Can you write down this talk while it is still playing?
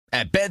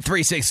At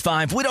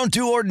Bet365, we don't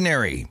do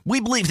ordinary. We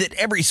believe that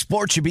every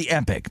sport should be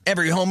epic.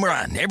 Every home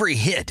run, every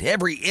hit,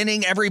 every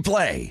inning, every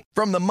play.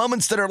 From the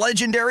moments that are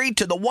legendary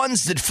to the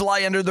ones that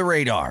fly under the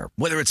radar.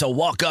 Whether it's a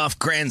walk-off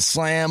grand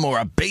slam or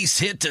a base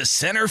hit to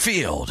center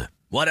field.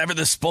 Whatever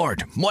the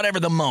sport, whatever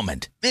the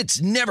moment.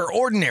 It's never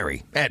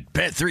ordinary at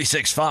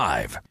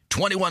Bet365.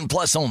 21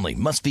 plus only.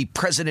 Must be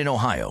present in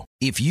Ohio.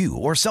 If you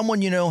or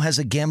someone you know has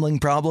a gambling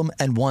problem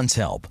and wants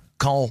help,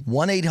 call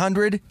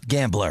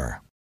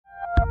 1-800-GAMBLER.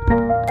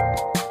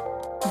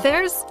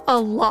 There's a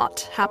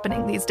lot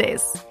happening these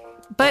days,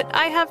 but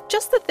I have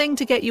just the thing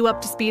to get you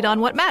up to speed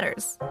on what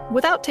matters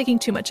without taking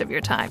too much of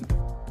your time.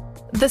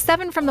 The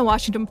 7 from the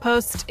Washington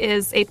Post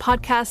is a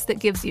podcast that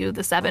gives you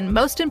the 7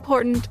 most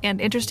important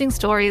and interesting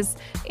stories,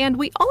 and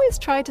we always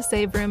try to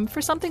save room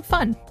for something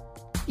fun.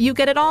 You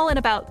get it all in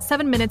about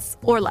 7 minutes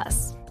or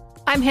less.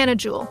 I'm Hannah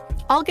Jewell.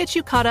 I'll get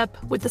you caught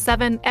up with the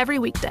 7 every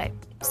weekday.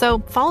 So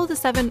follow the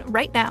 7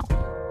 right now.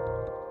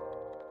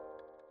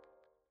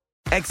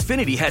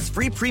 Xfinity has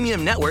free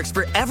premium networks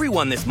for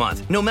everyone this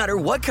month, no matter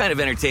what kind of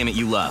entertainment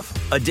you love.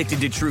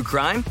 Addicted to true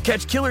crime?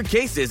 Catch killer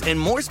cases and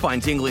more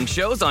spine-tingling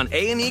shows on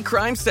A&E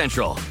Crime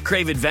Central.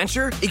 Crave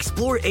adventure?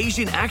 Explore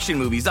Asian action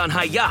movies on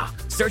Hayya.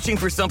 Searching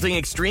for something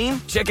extreme?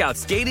 Check out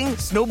skating,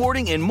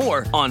 snowboarding, and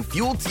more on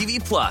Fuel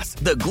TV Plus,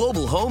 the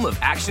global home of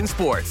action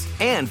sports.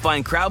 And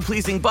find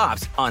crowd-pleasing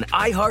bops on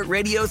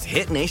iHeartRadio's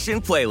Hit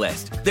Nation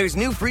playlist. There's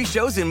new free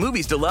shows and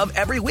movies to love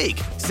every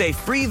week. Say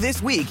free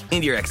this week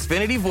in your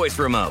Xfinity voice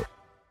remote.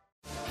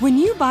 When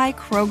you buy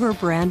Kroger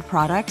brand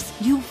products,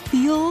 you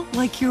feel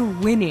like you're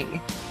winning.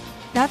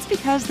 That's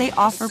because they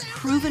offer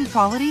proven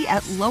quality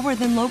at lower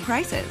than low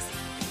prices.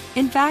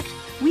 In fact,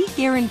 we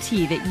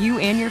guarantee that you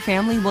and your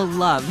family will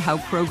love how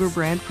Kroger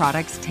brand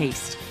products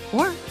taste,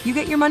 or you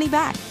get your money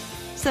back.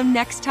 So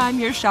next time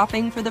you're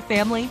shopping for the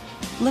family,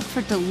 look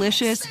for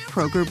delicious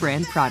Kroger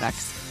brand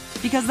products,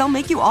 because they'll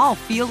make you all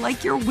feel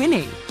like you're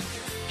winning.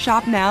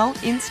 Shop now,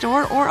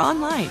 in-store, or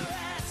online.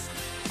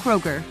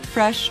 Kroger,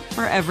 fresh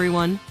for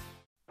everyone.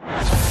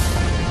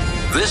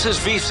 This is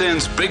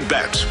VSiN's Big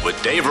Bets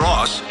with Dave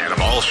Ross and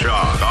Amal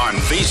Shaw on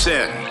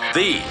VSiN,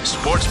 the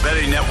sports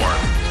betting network.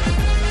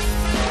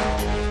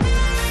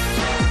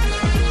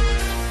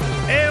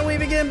 And we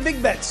begin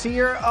Big Bets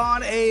here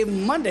on a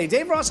Monday.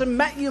 Dave Ross and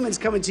Matt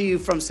Youmans coming to you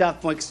from South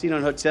Point Casino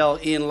and Hotel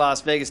in Las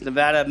Vegas,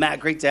 Nevada.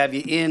 Matt, great to have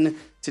you in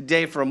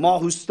today for Amal,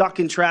 who's stuck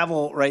in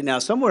travel right now,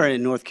 somewhere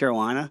in North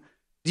Carolina.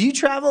 Do you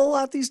travel a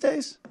lot these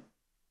days?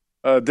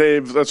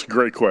 Dave, that's a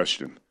great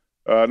question.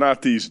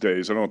 Not these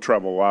days. I don't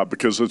travel a lot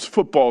because it's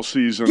football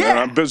season and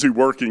I'm busy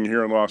working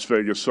here in Las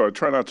Vegas, so I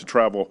try not to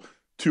travel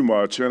too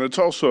much. And it's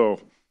also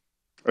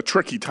a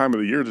tricky time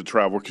of the year to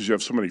travel because you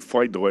have so many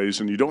flight delays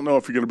and you don't know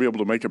if you're going to be able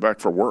to make it back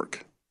for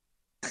work.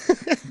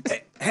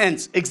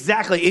 Hence,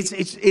 exactly. It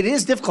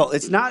is difficult.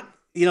 It's not,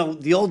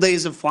 the old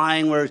days of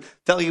flying where it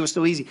felt like it was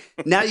so easy.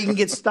 Now you can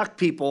get stuck,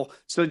 people,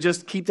 so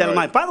just keep that in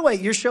mind. By the way,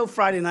 your show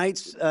Friday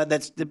nights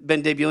that's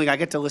been debuting, I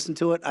get to listen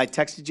to it. I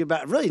texted you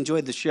about it. I really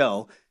enjoyed the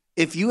show.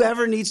 If you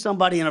ever need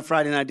somebody on a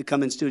Friday night to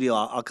come in studio,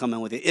 I'll come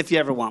in with you, if you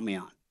ever want me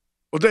on.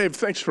 Well, Dave,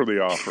 thanks for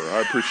the offer. I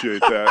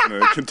appreciate that.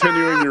 And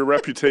continuing your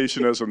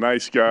reputation as a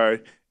nice guy.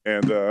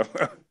 And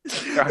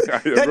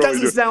that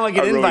doesn't sound like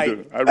an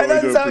invite. That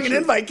doesn't sound like an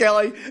invite,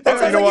 Kelly. That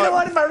sounds like, you know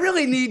what? If I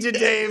really need you,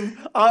 Dave,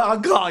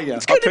 I'll call you.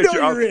 It's good to know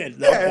you're in.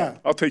 Yeah.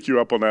 I'll take you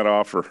up on that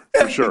offer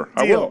for sure.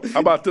 I will. How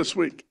about this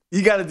week?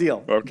 You got a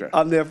deal. Okay.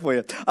 I'm there for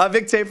you.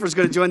 Vic Tafur is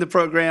going to join the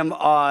program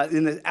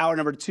in the hour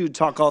number 2 to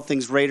talk all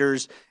things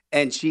Raiders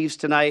and Chiefs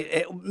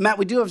tonight. Matt,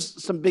 we do have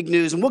some big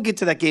news, and we'll get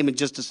to that game in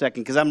just a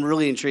second because I'm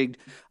really intrigued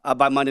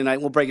by Monday night.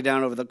 We'll break it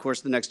down over the course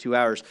of the next 2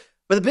 hours.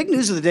 But the big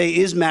news of the day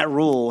is Matt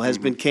Rule has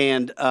been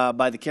canned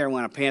by the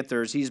Carolina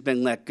Panthers. He's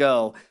been let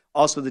go.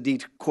 Also, the D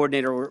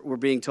coordinator, we're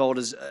being told,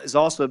 is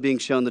also being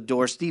shown the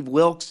door. Steve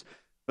Wilks,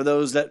 for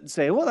those that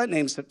say, well, that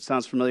name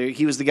sounds familiar.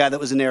 He was the guy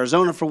that was in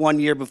Arizona for 1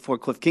 year before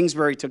Cliff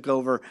Kingsbury took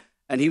over,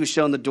 and he was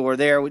shown the door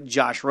there with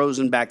Josh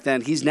Rosen back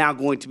then. He's now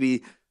going to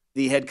be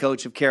the head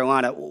coach of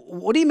Carolina.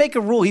 What do you make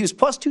of Rule? He was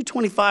plus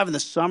 225 in the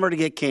summer to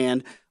get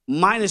canned,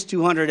 minus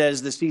 200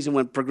 as the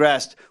season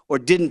progressed or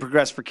didn't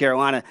progress for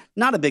Carolina.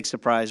 Not a big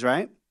surprise,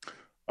 right?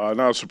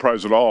 Not a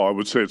surprise at all. I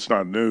would say it's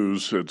not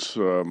news. It's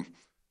kind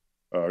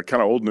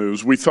of old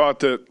news. We thought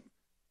that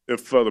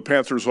if the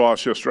Panthers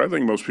lost yesterday, I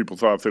think most people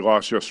thought if they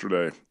lost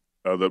yesterday,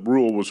 that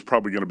Rule was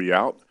probably going to be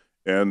out.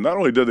 And not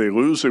only did they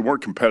lose, they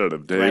weren't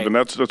competitive, Dave, right. And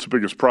that's the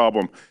biggest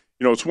problem.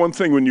 It's one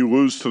thing when you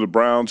lose to the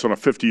Browns on a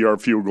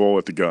 50-yard field goal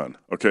at the gun.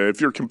 Okay,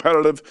 if you're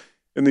competitive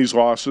in these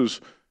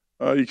losses,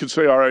 you could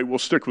say, all right, we'll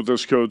stick with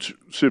this coach,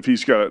 see if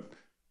he's got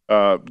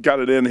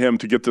it in him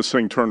to get this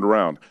thing turned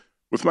around.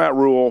 With Matt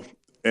Rule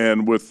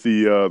and with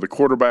the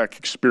quarterback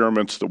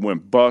experiments that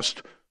went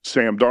bust,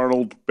 Sam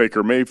Darnold,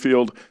 Baker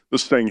Mayfield,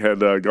 this thing had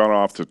gone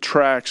off the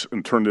tracks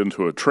and turned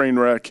into a train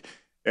wreck.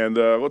 And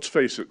let's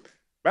face it,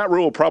 Matt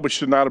Rule probably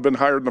should not have been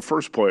hired in the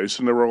first place,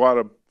 and there were a lot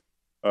of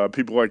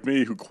people like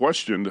me who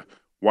questioned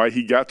why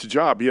he got the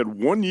job. He had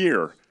 1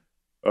 year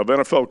of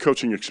NFL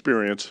coaching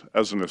experience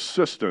as an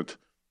assistant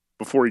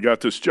before he got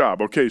this job.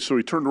 Okay, so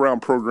he turned around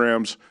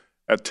programs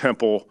at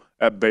Temple,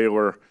 at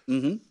Baylor.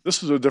 Mm-hmm.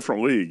 This is a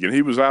different league, and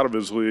he was out of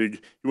his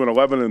league. He went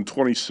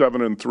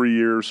 11-27 in 3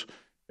 years,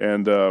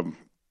 and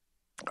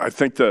I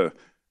think the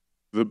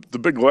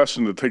big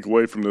lesson to take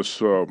away from this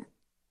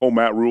whole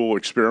Matt Rule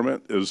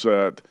experiment is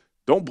that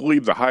don't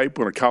believe the hype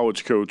when a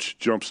college coach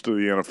jumps to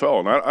the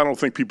NFL, and I don't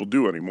think people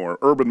do anymore.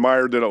 Urban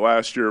Meyer did it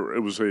last year. It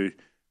was a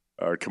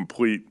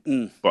complete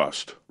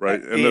bust, right?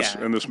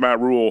 And this Matt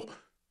Rule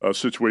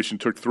situation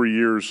took 3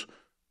 years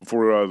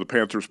before the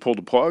Panthers pulled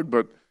the plug,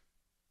 but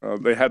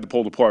they had to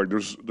pull the plug.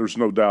 There's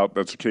no doubt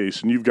that's the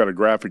case, and you've got a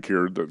graphic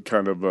here that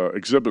kind of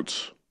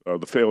exhibits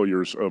the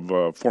failures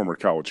of former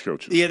college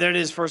coaches. Yeah, there it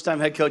is. First-time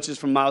head coaches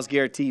from Myles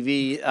Garrett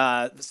TV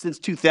since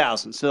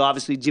 2000. So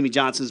obviously Jimmy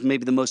Johnson's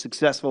maybe the most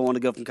successful one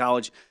to go from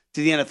college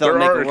to the NFL. There and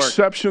make are it work.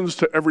 exceptions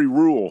to every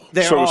rule,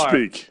 there so are. to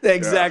speak.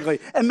 Exactly.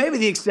 Yeah. And maybe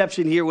the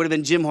exception here would have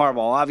been Jim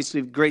Harbaugh.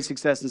 Obviously, great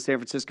success in San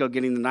Francisco,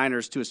 getting the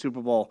Niners to a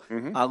Super Bowl,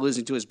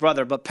 losing to his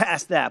brother. But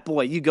past that,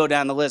 boy, you go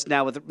down the list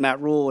now with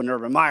Matt Rule and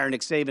Urban Meyer, Nick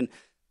Saban,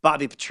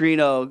 Bobby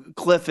Petrino.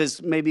 Cliff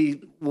is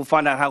maybe we'll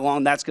find out how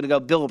long that's going to go.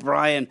 Bill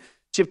O'Brien,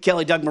 Chip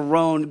Kelly, Doug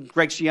Marrone,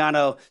 Greg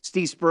Schiano,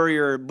 Steve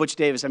Spurrier, Butch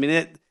Davis. I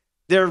mean,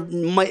 there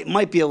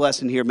might be a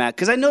lesson here, Matt,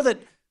 because I know that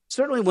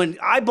certainly when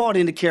I bought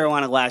into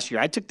Carolina last year,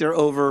 I took their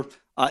over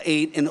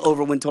 8 and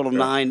over win total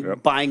 9,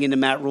 buying into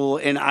Matt Rule,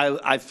 and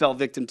I fell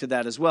victim to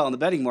that as well in the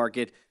betting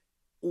market.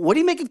 What do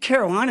you make of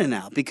Carolina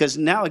now? Because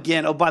now,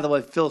 again, oh, by the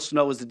way, Phil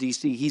Snow is the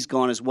DC. He's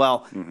gone as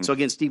well. So,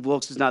 again, Steve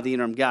Wilkes is now the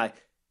interim guy.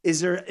 Is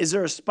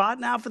there a spot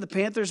now for the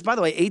Panthers? By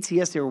the way,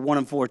 ATS, they were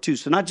 1-4 too,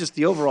 so not just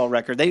the overall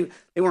record. They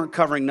weren't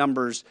covering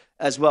numbers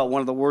as well,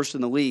 one of the worst in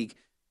the league.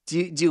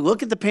 Do you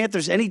look at the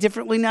Panthers any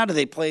differently now? Do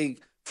they play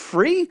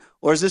free,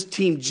 or has this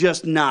team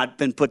just not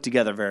been put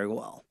together very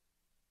well?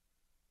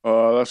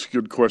 That's a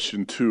good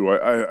question, too.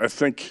 I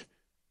think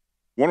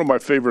one of my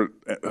favorite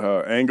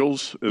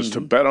angles is to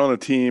bet on a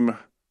team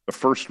the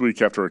first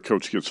week after a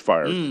coach gets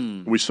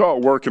fired. We saw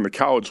it work in the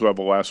college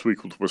level last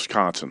week with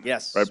Wisconsin.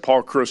 Yes. Right?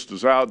 Paul Chryst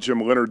is out.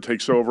 Jim Leonard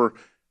takes over.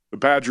 The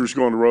Badgers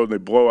go on the road, and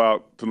they blow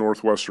out the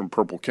Northwestern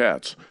Purple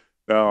Cats.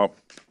 Now,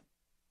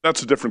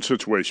 that's a different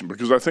situation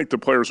because I think the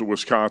players at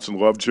Wisconsin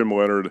love Jim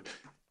Leonard,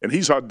 and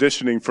he's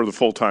auditioning for the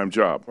full-time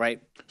job.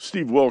 Right.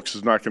 Steve Wilkes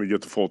is not going to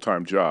get the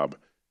full-time job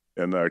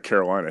in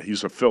Carolina.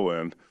 He's a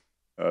fill-in.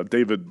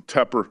 David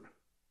Tepper,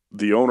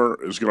 the owner,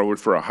 is going to look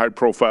for a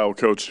high-profile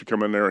coach to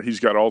come in there.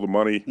 He's got all the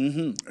money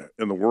in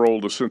the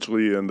world,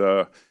 essentially,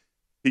 and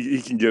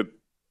he can get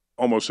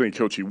almost any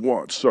coach he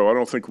wants. So I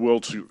don't think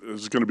Wilkes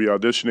is going to be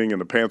auditioning,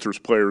 and the Panthers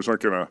players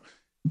aren't going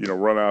to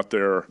run out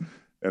there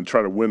and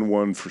try to win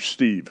one for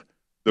Steve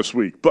this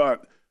week.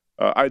 But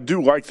I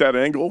do like that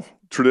angle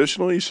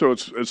traditionally, so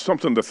it's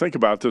something to think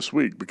about this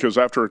week because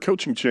after a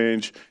coaching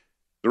change,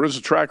 there is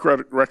a track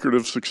record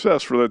of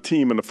success for that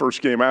team in the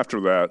first game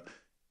after that.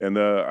 And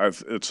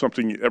it's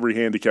something every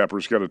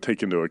handicapper's got to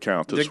take into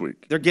account this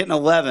week. They're getting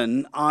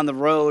 11 on the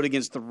road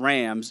against the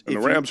Rams. And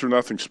the Rams are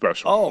nothing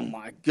special. Oh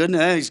my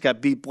goodness! They just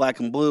got beat black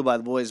and blue by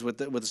the boys with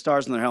the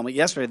stars on their helmet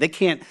yesterday. They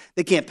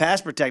can't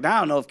pass protect. I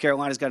don't know if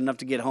Carolina's got enough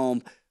to get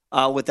home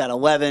with that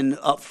 11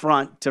 up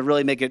front to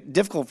really make it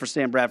difficult for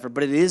Sam Bradford.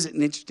 But it is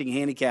an interesting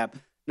handicap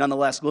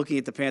nonetheless. Looking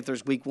at the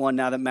Panthers week 1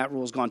 now that Matt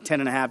Rule's gone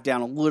 10.5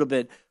 down a little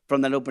bit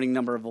from that opening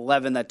number of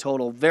 11. That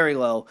total very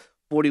low.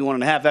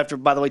 41.5 after,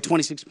 by the way,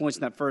 26 points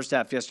in that first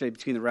half yesterday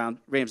between the Rams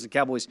and the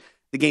Cowboys.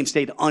 The game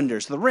stayed under.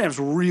 So the Rams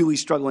really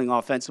struggling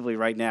offensively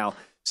right now.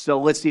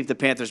 So let's see if the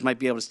Panthers might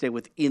be able to stay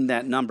within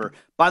that number.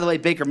 By the way,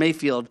 Baker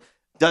Mayfield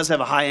does have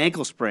a high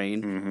ankle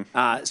sprain.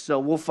 So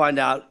we'll find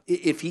out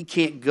if he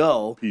can't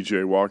go.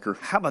 P.J. Walker.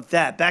 How about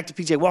that? Back to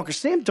P.J. Walker.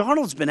 Sam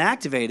Darnold's been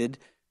activated,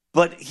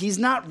 but he's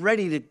not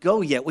ready to go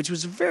yet, which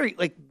was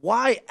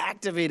why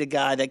activate a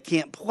guy that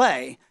can't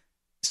play?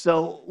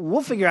 So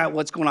we'll figure out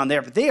what's going on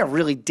there. But they are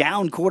really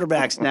down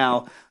quarterbacks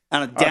now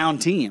on a down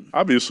team.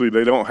 Obviously,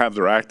 they don't have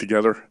their act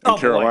together in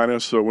Carolina. Boy.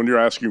 So when you're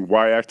asking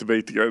why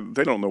activate the guy,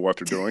 they don't know what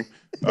they're doing.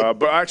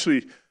 But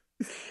actually,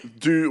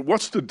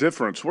 what's the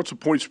difference? What's the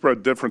point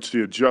spread difference,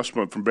 the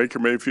adjustment from Baker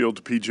Mayfield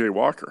to P.J.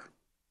 Walker?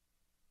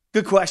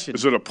 Good question.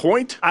 Is it a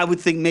point? I would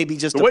think maybe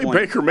just the way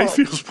Baker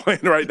Mayfield's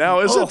playing right now.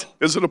 Is it?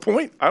 Is it a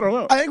point? I don't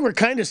know. I think we're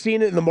kind of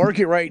seeing it in the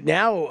market right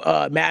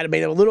now, Matt. I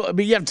mean,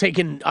 you have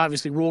taken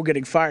obviously Rule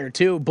getting fired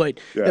too, but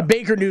the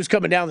Baker news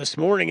coming down this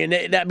morning, and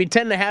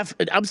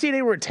 10.5. I'm seeing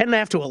anywhere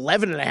 10.5 to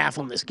 11.5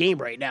 on this game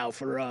right now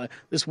for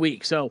this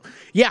week. So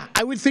yeah,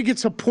 I would think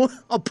it's a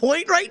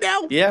point right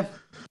now. Yeah.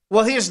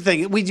 Well, here's the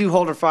thing: we do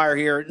hold our fire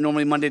here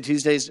normally Monday,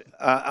 Tuesdays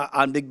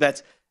on Big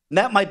Bets. And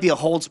that might be a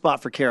hold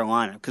spot for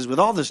Carolina because with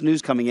all this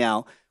news coming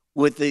out,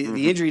 with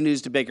the injury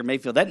news to Baker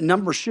Mayfield, that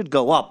number should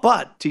go up.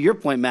 But to your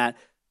point, Matt,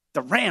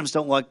 the Rams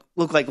don't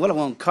look like, let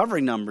alone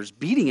covering numbers,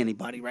 beating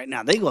anybody right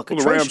now. They look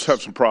atrocious. The Rams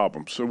have some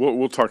problems. So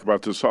we'll talk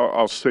about this.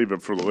 I'll save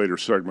it for the later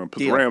segment. But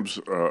the Rams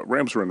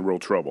are in real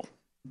trouble.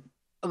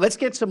 Let's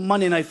get some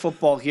Monday Night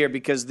Football here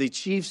because the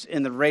Chiefs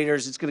and the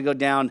Raiders, it's going to go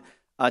down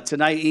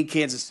tonight in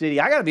Kansas City.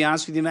 I got to be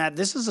honest with you, Matt.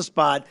 This is a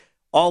spot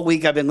all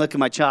week I've been licking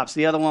my chops.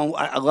 The other one,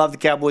 I love the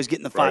Cowboys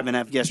getting the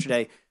 5.5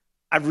 yesterday.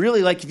 I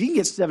really like, if you can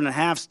get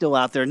 7.5 still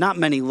out there, not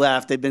many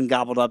left. They've been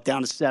gobbled up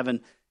down to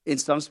 7 in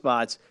some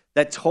spots.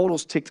 That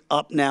total's ticked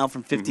up now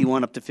from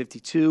 51 up to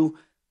 52.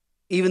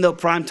 Even though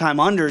primetime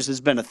unders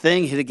has been a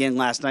thing, hit again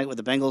last night with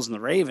the Bengals and the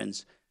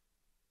Ravens.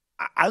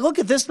 I look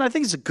at this and I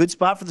think it's a good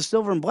spot for the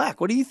silver and black.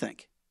 What do you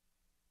think?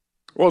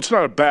 Well, it's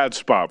not a bad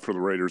spot for the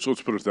Raiders.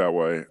 Let's put it that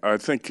way. I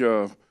think,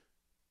 the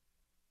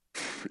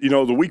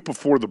week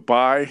before the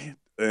bye,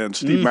 and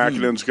Steve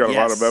McAdam's got a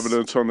lot of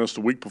evidence on this,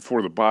 the week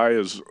before the bye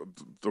is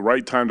the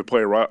right time to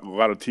play a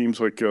lot of teams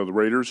like the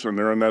Raiders, and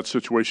they're in that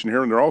situation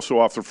here, and they're also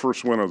off their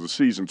first win of the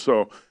season,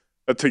 so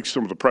that takes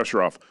some of the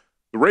pressure off.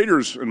 The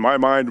Raiders, in my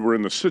mind, were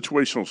in the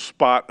situational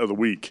spot of the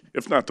week,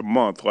 if not the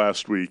month,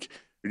 last week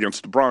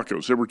against the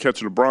Broncos. They were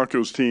catching a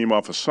Broncos team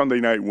off a Sunday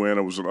night win.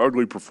 It was an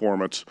ugly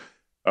performance.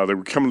 They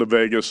were coming to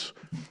Vegas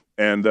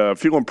and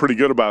feeling pretty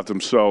good about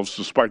themselves,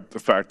 despite the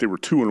fact they were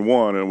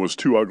 2-1 and it was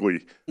 2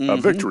 ugly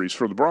victories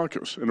for the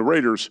Broncos. And the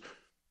Raiders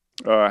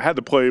had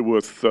to play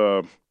with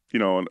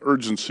an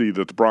urgency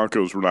that the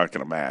Broncos were not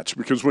going to match,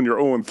 because when you're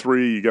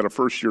 0-3, you got a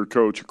first-year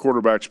coach, your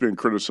quarterback's being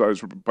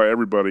criticized by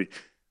everybody.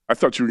 I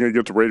thought you were going to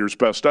get the Raiders'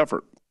 best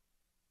effort.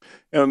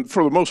 And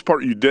for the most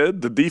part, you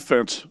did. The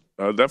defense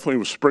definitely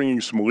was springing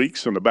some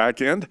leaks in the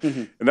back end.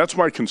 And that's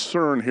my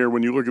concern here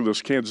when you look at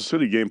this Kansas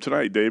City game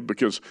tonight, Dave,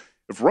 because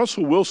if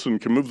Russell Wilson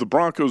can move the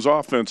Broncos'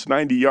 offense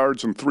 90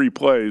 yards in 3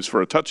 plays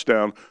for a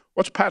touchdown,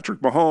 what's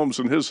Patrick Mahomes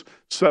and his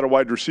set of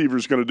wide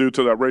receivers going to do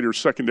to that Raiders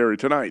secondary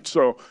tonight?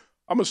 So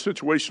I'm a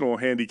situational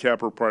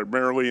handicapper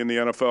primarily in the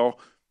NFL,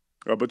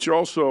 but I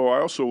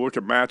also look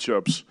at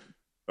matchups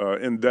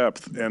in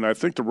depth, and I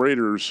think the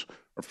Raiders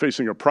are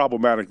facing a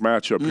problematic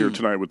matchup here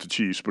tonight with the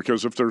Chiefs,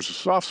 because if there's a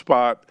soft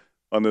spot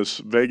on this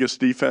Vegas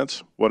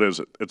defense, what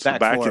is it? It's the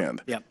back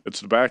end. Yep.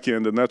 It's the back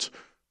end, and that's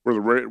where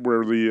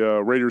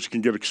the Raiders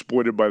can get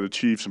exploited by the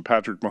Chiefs and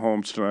Patrick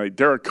Mahomes tonight.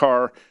 Derek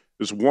Carr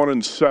is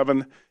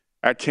 1-7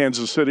 at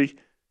Kansas City,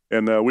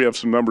 and we have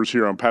some numbers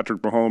here on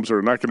Patrick Mahomes that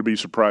are not going to be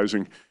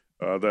surprising,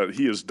 that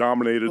he has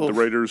dominated the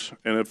Raiders.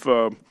 And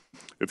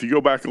if you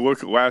go back and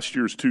look at last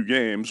year's 2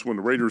 games, when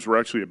the Raiders were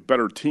actually a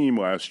better team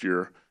last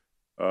year,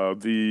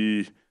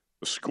 the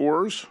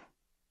scores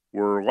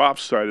were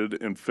lopsided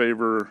in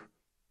favor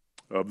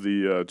of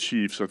the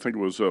Chiefs. I think it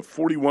was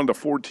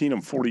 41-14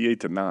 and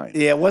 48-9.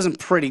 Yeah, it wasn't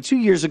pretty. 2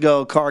 years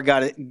ago, Carr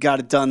got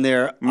it done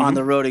there on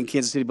the road in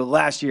Kansas City, but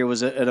last year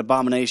was an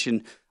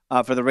abomination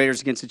for the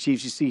Raiders against the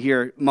Chiefs. You see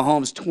here,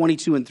 Mahomes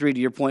 22-3, to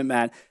your point,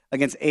 Matt,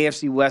 against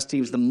AFC West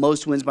teams, the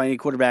most wins by any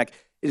quarterback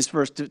in his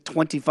first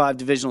 25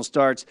 divisional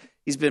starts.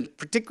 He's been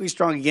particularly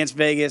strong against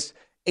Vegas.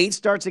 8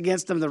 starts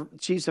against them, the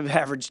Chiefs have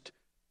averaged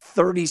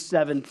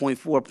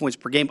 37.4 points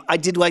per game. I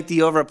did like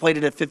the over. I played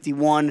it at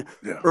 51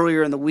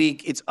 earlier in the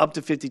week. It's up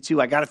to 52.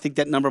 I got to think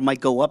that number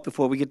might go up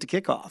before we get to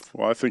kickoff.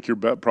 Well, I think your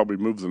bet probably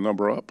moved the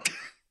number up.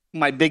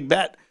 My big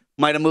bet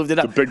might have moved it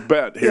up. The big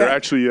bet here. Yeah.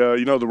 Actually,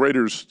 the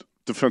Raiders'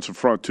 defensive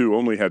front, too,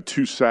 only had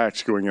 2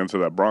 sacks going into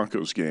that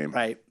Broncos game.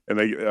 Right.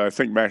 And I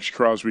think Max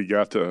Crosby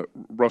got to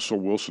Russell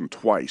Wilson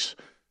twice.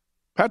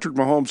 Patrick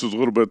Mahomes is a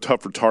little bit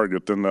tougher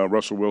target than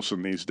Russell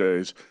Wilson these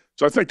days.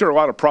 So I think there are a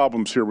lot of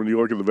problems here when you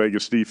look at the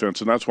Vegas defense,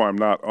 and that's why I'm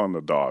not on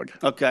the dog.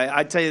 Okay,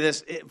 I tell you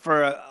this,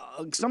 for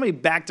somebody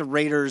backed the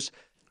Raiders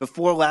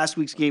before last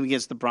week's game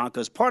against the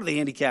Broncos, part of the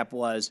handicap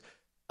was,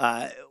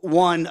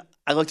 one,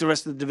 I looked at the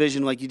rest of the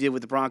division like you did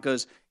with the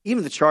Broncos.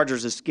 Even the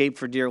Chargers escaped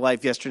for dear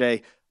life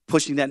yesterday,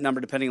 pushing that number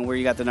depending on where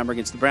you got the number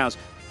against the Browns.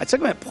 I took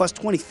them at plus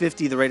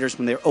 2050, the Raiders,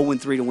 when they're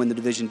 0-3 to win the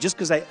division, just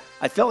because I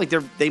felt like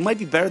they might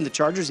be better than the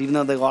Chargers, even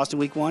though they lost in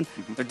week 1.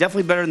 They're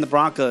definitely better than the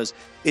Broncos.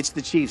 It's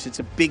the Chiefs. It's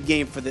a big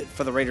game for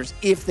the Raiders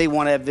if they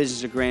want to have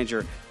visions of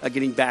grandeur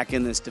getting back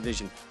in this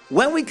division.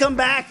 When we come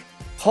back,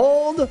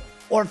 hold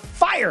or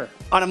fire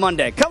on a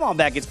Monday. Come on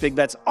back. It's Big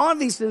Bets on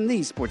VSiN,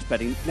 the Sports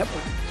Betting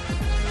Network.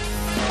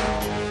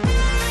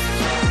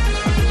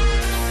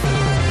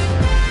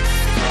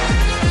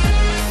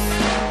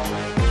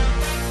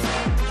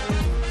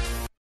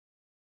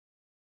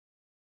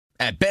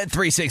 At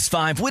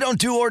Bet365, we don't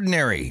do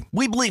ordinary.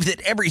 We believe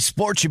that every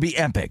sport should be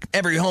epic.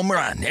 Every home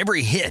run,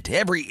 every hit,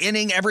 every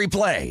inning, every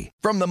play.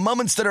 From the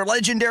moments that are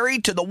legendary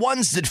to the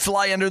ones that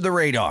fly under the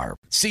radar.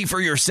 See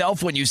for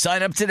yourself when you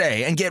sign up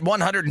today and get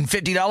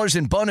 $150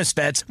 in bonus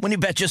bets when you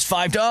bet just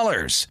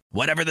 $5.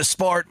 Whatever the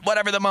sport,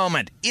 whatever the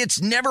moment, it's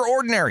never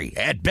ordinary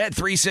at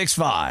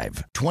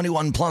Bet365.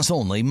 21 plus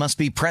only. Must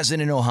be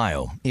present in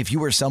Ohio. If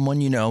you or someone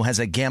you know has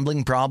a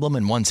gambling problem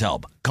and wants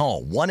help,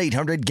 call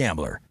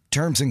 1-800-GAMBLER.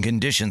 Terms and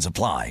conditions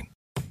apply.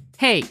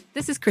 Hey,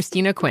 this is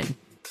Christina Quinn.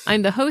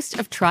 I'm the host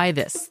of Try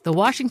This, the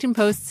Washington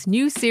Post's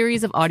new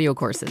series of audio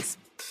courses.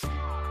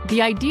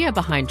 The idea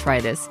behind Try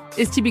This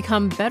is to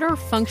become better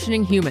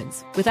functioning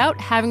humans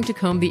without having to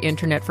comb the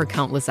internet for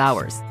countless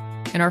hours.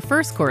 In our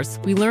first course,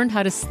 we learned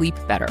how to sleep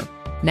better.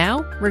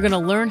 Now, we're going to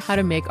learn how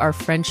to make our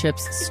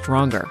friendships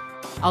stronger.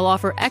 I'll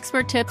offer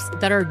expert tips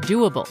that are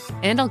doable,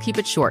 and I'll keep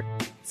it short.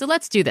 So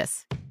let's do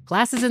this.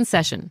 Class is in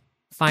session.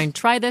 Find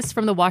Try This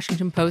from the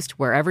Washington Post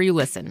wherever you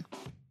listen.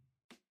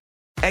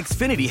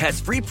 Xfinity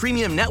has free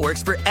premium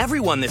networks for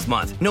everyone this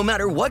month, no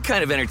matter what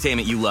kind of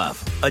entertainment you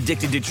love.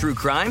 Addicted to true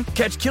crime?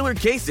 Catch killer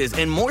cases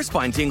and more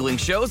spine-tingling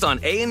shows on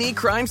A&E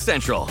Crime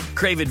Central.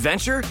 Crave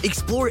adventure?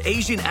 Explore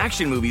Asian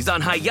action movies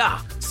on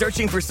Hi-YAH.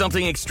 Searching for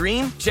something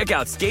extreme? Check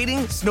out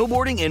skating,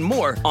 snowboarding, and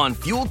more on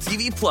Fuel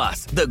TV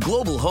Plus, the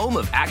global home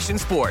of action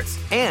sports.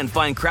 And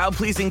find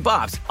crowd-pleasing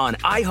bops on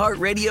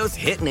iHeartRadio's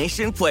Hit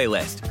Nation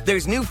playlist.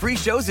 There's new free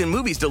shows and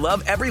movies to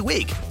love every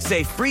week.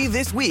 Say free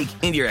this week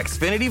in your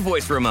Xfinity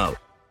voice remote.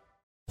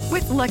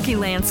 With Lucky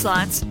Land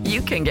Slots, you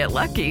can get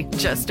lucky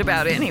just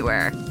about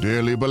anywhere.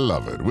 Dearly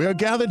beloved, we are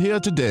gathered here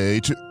today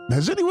to...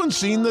 Has anyone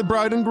seen the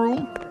bride and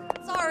groom?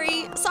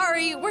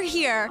 Sorry, we're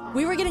here.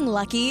 We were getting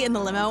lucky in the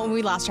limo and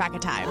we lost track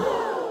of time.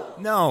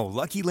 No,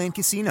 Lucky Land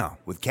Casino,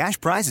 with cash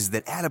prizes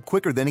that add up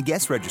quicker than a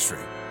guest registry.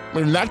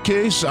 In that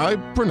case, I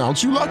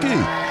pronounce you lucky.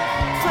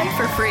 Play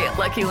for free at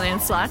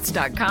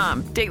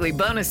LuckyLandSlots.com. Daily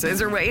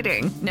bonuses are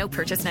waiting. No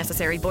purchase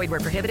necessary. Void where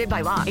prohibited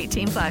by law.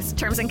 18+.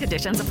 Terms and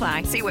conditions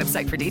apply. See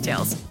website for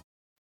details.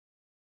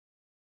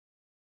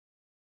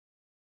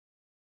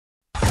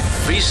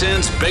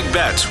 VSiN's Big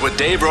Bets with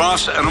Dave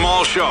Ross and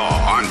Amal Shaw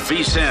on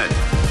VSiN,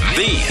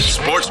 the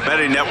sports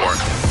betting network.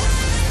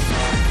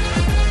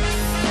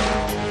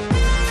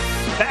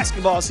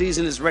 Basketball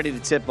season is ready to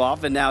tip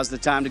off, and now's the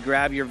time to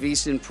grab your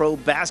VSiN Pro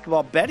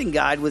Basketball Betting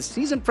Guide with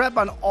season prep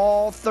on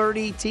all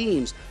 30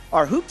 teams.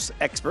 Our hoops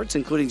experts,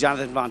 including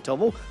Jonathan Von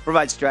Tobel,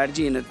 provide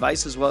strategy and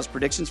advice as well as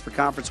predictions for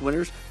conference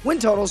winners, win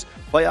totals,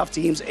 playoff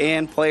teams,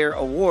 and player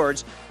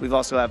awards. We've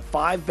also have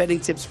 5 betting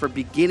tips for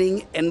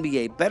beginning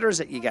NBA bettors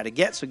that you got to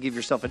get, so give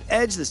yourself an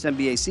edge this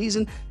NBA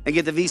season and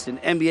get the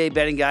VSiN NBA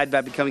Betting Guide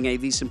by becoming a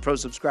VSiN Pro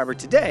subscriber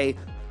today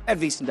at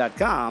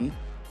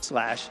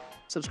VSiN.com/subscribe.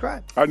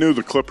 I knew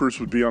the Clippers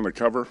would be on the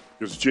cover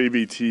because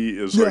JVT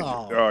is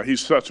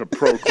he's such a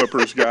pro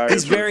Clippers guy.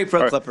 He's very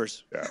pro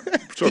Clippers. Yeah,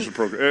 such a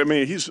pro. I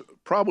mean, he's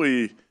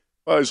probably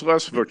he's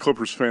less of a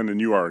Clippers fan than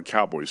you are a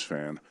Cowboys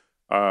fan.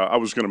 I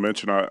was going to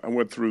mention I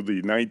went through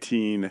the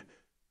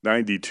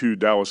 1992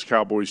 Dallas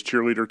Cowboys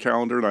cheerleader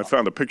calendar, and I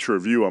found a picture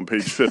of you on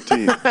page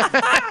 15.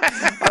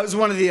 I was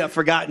one of the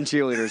forgotten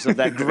cheerleaders of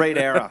that great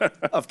era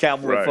of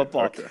Cowboy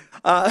football. Okay.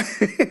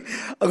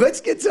 Let's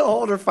get to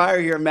hold or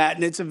fire here, Matt,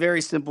 and it's a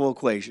very simple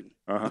equation.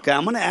 Okay,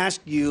 I'm going to ask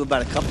you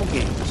about a couple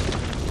games,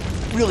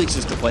 really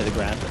just to play the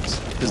graphics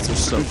because they're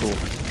so cool.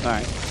 All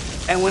right,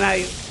 and when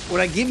I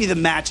give you the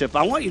matchup,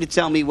 I want you to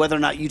tell me whether or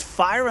not you'd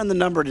fire on the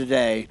number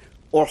today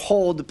or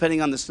hold,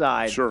 depending on the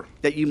side,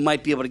 that you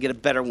might be able to get a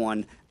better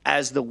one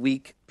as the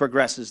week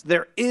progresses.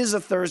 There is a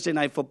Thursday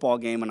night football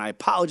game, and I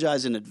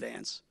apologize in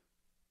advance.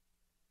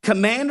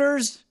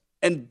 Commanders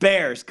and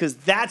Bears, because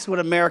that's what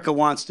America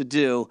wants to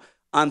do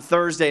on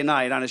Thursday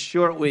night on a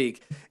short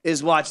week,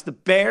 is watch the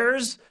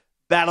Bears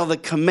battle the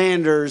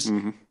Commanders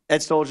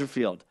at Soldier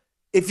Field.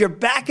 If you're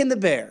backing the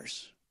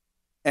Bears,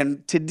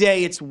 and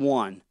today it's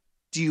 1,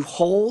 do you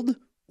hold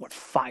or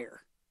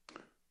fire?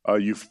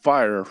 You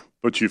fire,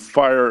 but you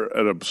fire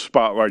at a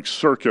spot like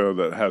Circa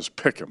that has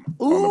Pick'em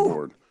on the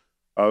board.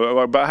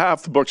 About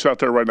half the books out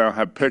there right now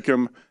have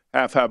Pick'em,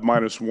 half have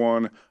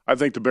 -1. I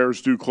think the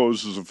Bears do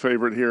close as a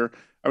favorite here.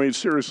 I mean,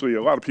 seriously,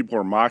 a lot of people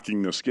are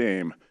mocking this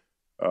game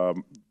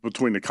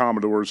between the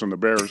Commodores and the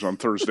Bears on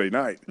Thursday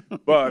night.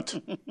 But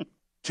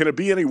can it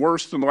be any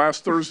worse than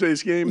last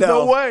Thursday's game?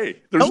 No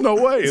way. There's no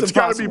way. It's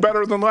got to be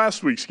better than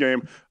last week's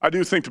game. I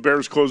do think the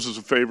Bears close as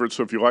a favorite,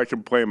 so if you like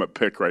them, play them at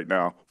pick right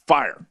now.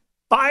 Fire.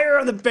 Fire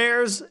on the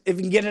Bears if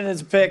you can get it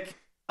as a pick.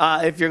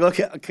 If you're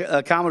looking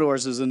at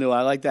Commodores as a new,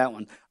 I like that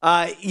one.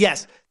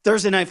 Yes,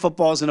 Thursday night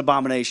football is an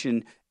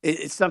abomination.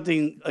 It's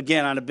something,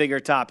 again, on a bigger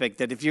topic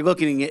that if you're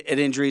looking at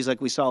injuries like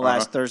we saw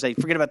last Thursday,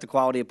 forget about the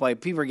quality of play.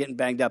 People are getting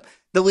banged up.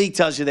 The league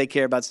tells you they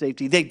care about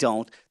safety. They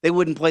don't. They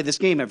wouldn't play this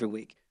game every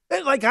week.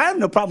 Like, I have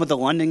no problem with the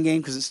London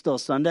game because it's still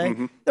Sunday.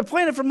 They're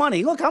playing it for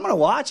money. Look, I'm going to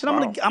watch and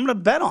I'm going to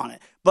bet on it.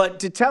 But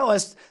to tell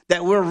us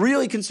that we're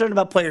really concerned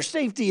about player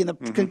safety and the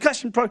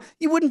concussion program,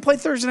 you wouldn't play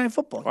Thursday night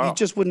football. You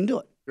just wouldn't do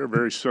it. You're a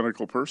very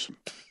cynical person.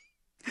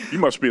 You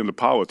must be into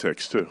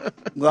politics, too.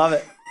 Love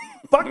it.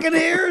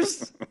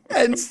 Buccaneers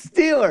and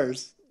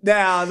Steelers.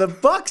 Now, the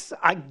Bucs,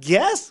 I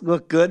guess,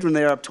 look good when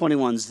they're up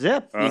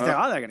 21-0. You think, they're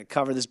going to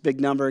cover this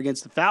big number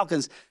against the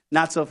Falcons.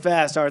 Not so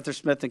fast. Arthur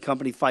Smith and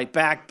company fight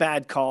back.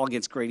 Bad call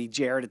against Grady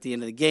Jarrett at the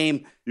end of the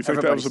game. You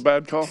think that was a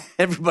bad call?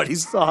 Everybody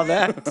saw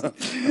that,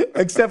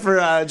 except for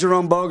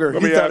Jerome Boger. He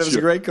thought it was a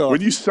great call. When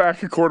you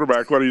sack a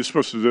quarterback, what are you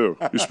supposed to do?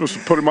 You're supposed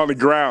to put him on the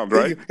ground,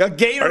 right? A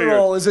gator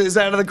roll is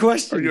out of the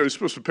question. You're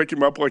supposed to pick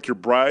him up like your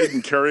bride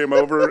and carry him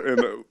over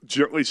and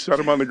gently set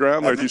him on the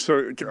ground like you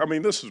said. I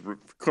mean, this is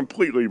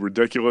completely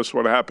ridiculous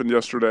what happened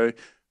yesterday.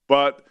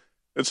 But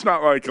it's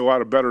not like a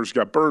lot of bettors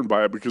got burned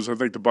by it because I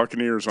think the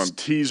Buccaneers on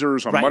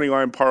teasers, on money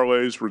line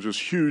parlays were just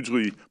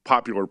hugely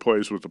popular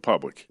plays with the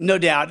public. No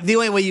doubt. The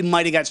only way you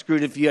might have got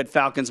screwed if you had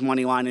Falcons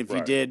money line. If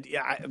you did,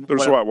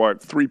 there's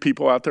what 3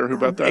 people out there who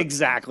bet that?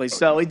 Exactly.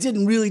 So it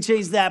didn't really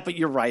change that, but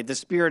you're right. The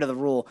spirit of the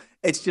rule.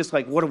 It's just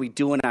like, what are we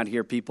doing out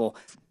here, people?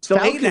 So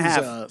Falcons,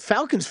 8.5.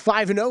 Falcons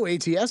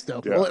 5-0 ATS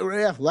though. Yeah.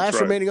 Well, last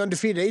remaining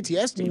undefeated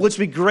ATS team. Which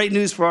would be great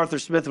news for Arthur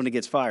Smith when he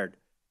gets fired.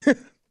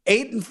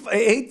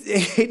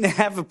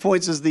 8.5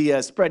 points is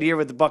the spread here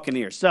with the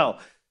Buccaneers. So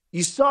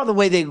you saw the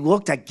way they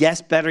looked, I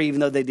guess, better,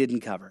 even though they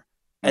didn't cover.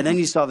 And then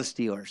you saw the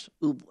Steelers.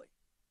 Ooh, boy.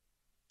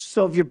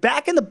 So if you're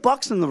back in the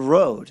Bucs on the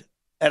road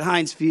at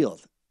Heinz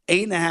Field,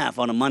 8.5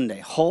 on a Monday,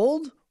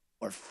 hold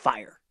or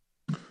fire?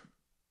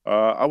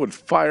 I would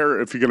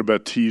fire if you're going to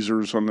bet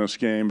teasers on this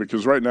game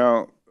because right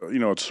now,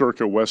 it's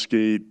Circa,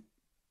 Westgate,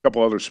 a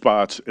couple other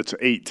spots. It's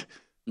 8.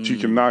 So you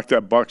can knock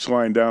that Bucs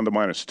line down to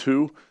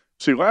 -2.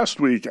 See, last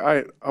week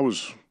I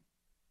was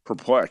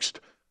perplexed.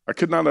 I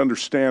could not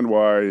understand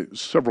why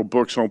several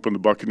books opened the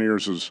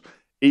Buccaneers as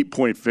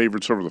 8-point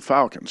favorites over the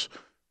Falcons.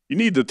 You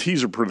need the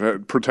teaser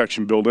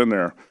protection built in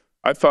there.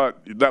 I thought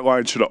that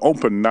line should have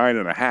opened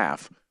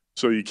 9.5.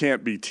 So you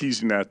can't be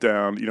teasing that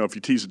down. If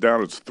you tease it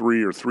down, it's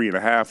 3 or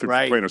 3.5. If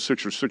you're playing a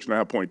 6 or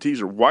 6.5 point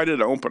teaser, why did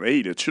it open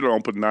 8? It should have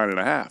opened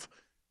 9.5.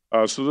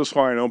 So this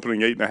line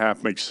opening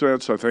 8.5 makes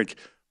sense. I think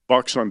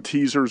Bucks on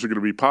teasers are going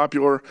to be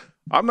popular.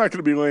 I'm not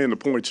going to be laying the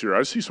points here.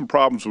 I see some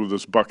problems with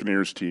this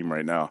Buccaneers team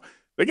right now.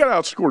 They got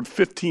outscored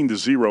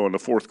 15-0 in the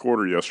fourth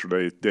quarter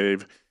yesterday,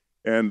 Dave,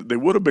 and they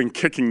would have been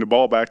kicking the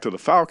ball back to the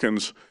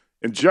Falcons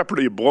in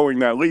jeopardy of blowing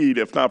that lead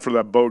if not for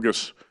that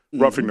bogus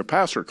roughing the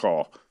passer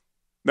call.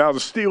 Now the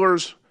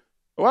Steelers,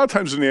 a lot of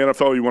times in the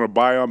NFL you want to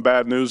buy on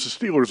bad news. The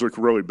Steelers look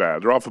really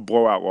bad. They're off a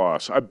blowout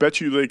loss. I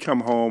bet you they come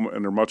home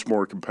and they're much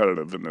more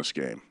competitive in this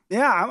game.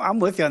 Yeah, I'm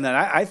with you on that.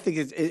 I think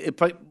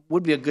it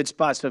would be a good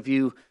spot. So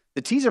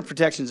the teaser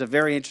protection is a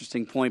very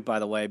interesting point, by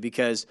the way,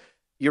 because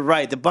you're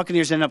right. The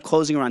Buccaneers ended up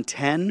closing around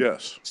 10.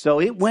 Yes. So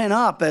it went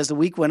up as the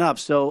week went up.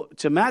 So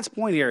to Matt's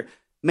point here,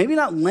 maybe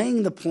not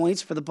laying the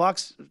points for the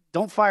Bucs.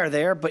 Don't fire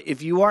there. But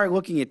if you are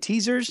looking at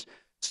teasers,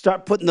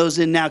 start putting those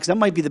in now because that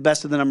might be the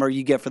best of the number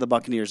you get for the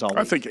Buccaneers all week.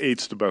 I think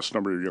 8's the best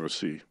number you're going to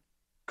see.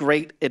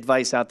 Great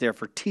advice out there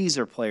for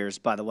teaser players,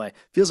 by the way.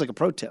 Feels like a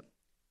pro tip.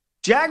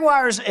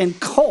 Jaguars and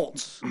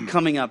Colts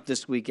coming up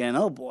this weekend.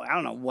 Oh, boy. I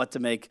don't know what to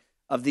make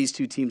of these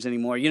two teams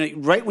anymore.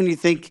 Right when you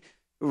think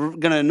we're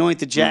going to anoint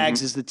the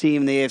Jags as the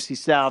team in the AFC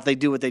South, they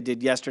do what they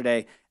did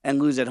yesterday and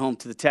lose at home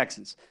to the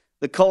Texans.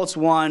 The Colts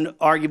won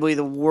arguably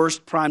the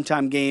worst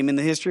primetime game in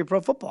the history of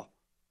pro football.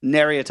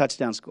 Nary a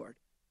touchdown scored.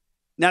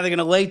 Now they're going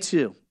to lay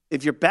 2.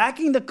 If you're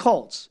backing the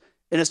Colts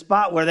in a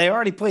spot where they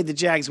already played the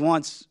Jags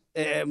once,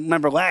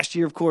 remember last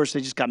year, of course,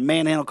 they just got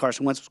manhandled.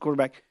 Carson Wentz was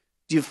quarterback.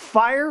 Do you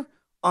fire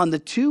on the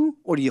 2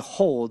 or do you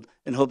hold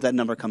and hope that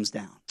number comes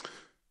down?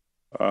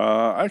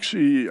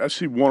 Actually, I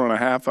see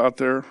 1.5 out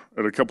there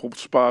at a couple of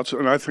spots,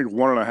 and I think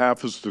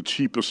 1.5 is the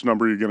cheapest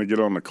number you're going to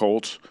get on the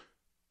Colts.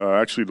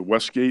 Actually, the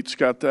Westgate's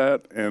got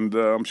that, and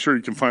I'm sure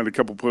you can find a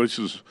couple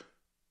places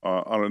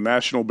on a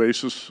national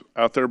basis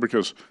out there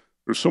because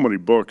there's so many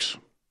books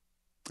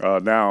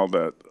now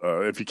that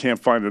if you can't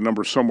find a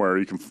number somewhere,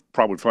 you can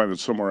probably find it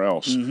somewhere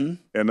else. And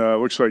it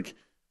looks like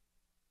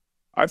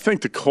I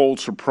think the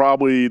Colts are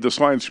this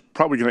line's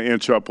probably going to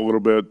inch up a little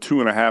bit,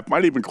 2.5,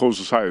 might even close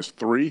as high as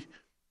 3.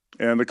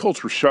 And the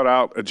Colts were shut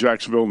out at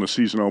Jacksonville in the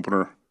season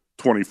opener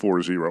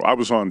 24-0. I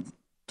was on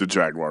the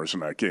Jaguars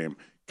in that game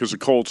because the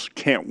Colts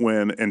can't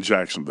win in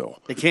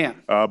Jacksonville. They can't.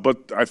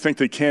 But I think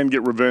they can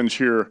get revenge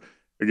here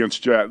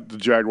against the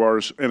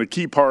Jaguars. And a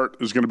key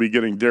part is going to be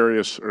getting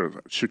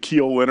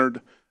Shaquille Leonard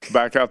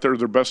back out there,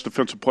 their best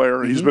defensive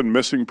player. He's been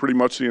missing pretty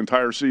much the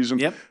entire season.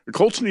 Yep. The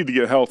Colts need to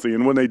get healthy,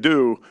 and when they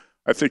do,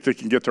 I think they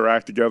can get their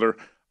act together.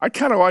 I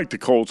kind of like the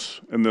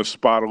Colts in this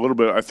spot a little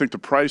bit. I think the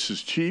price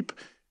is cheap.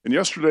 And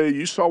yesterday,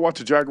 you saw what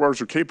the Jaguars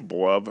are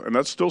capable of, and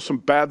that's still some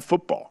bad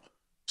football.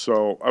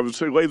 So I would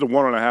say lay the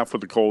 1.5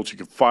 with the Colts. You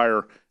can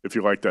fire if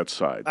you like that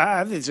side.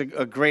 I think it's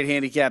a great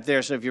handicap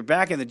there. So if you're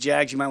back in the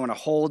Jags, you might want to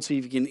hold, see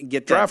if you can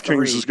get that.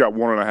 DraftKings has got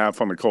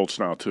 1.5 on the Colts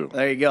now, too.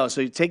 There you go. So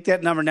you take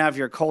that number now if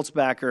you're a Colts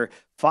backer,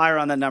 fire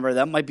on that number.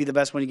 That might be the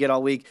best one you get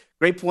all week.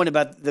 Great point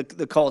about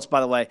the Colts, by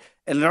the way.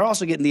 And they're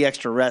also getting the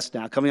extra rest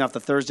now, coming off the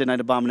Thursday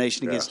night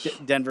abomination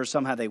against Denver.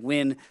 Somehow they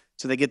win,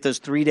 so they get those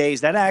 3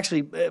 days. That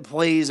actually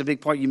plays a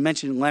big part. You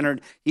mentioned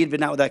Leonard. He had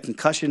been out with that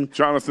concussion.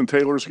 Jonathan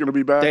Taylor's going to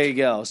be back. There you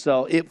go.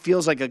 So it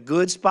feels like a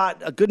good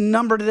spot, a good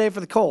number today for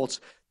the Colts.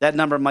 That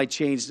number might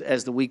change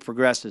as the week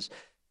progresses.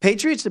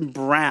 Patriots and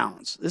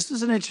Browns. This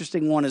is an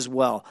interesting one as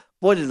well.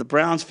 Boy, did the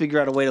Browns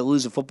figure out a way to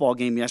lose a football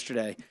game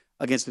yesterday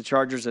against the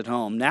Chargers at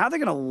home. Now they're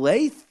going to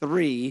lay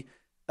 3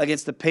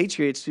 against the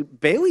Patriots.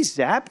 Bailey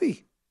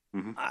Zappi.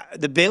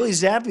 The Bailey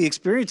Zappi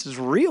experience is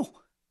real.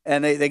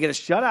 And they get a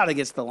shutout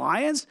against the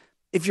Lions.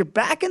 If you're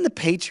backing the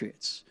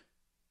Patriots,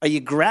 are you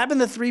grabbing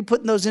the 3,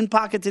 putting those in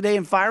pocket today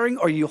and firing,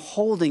 or are you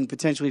holding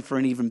potentially for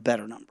an even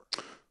better number?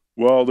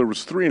 Well, there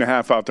was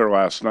 3.5 out there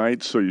last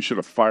night, so you should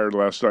have fired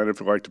last night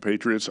if you like the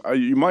Patriots.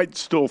 You might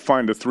still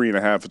find a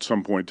 3.5 at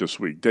some point this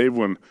week. Dave,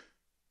 when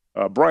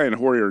Brian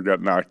Hoyer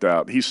got knocked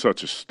out, he's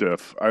such a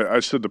stiff.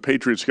 I said the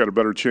Patriots got a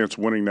better chance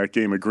of winning that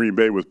game at Green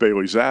Bay with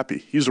Bailey Zappi.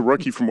 He's a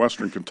rookie from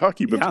Western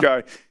Kentucky, but the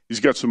guy,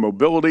 he's got some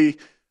mobility.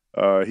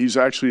 He's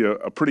actually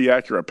a pretty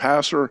accurate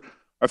passer.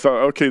 I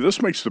thought, okay,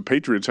 this makes the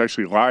Patriots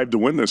actually live to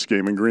win this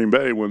game in Green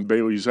Bay when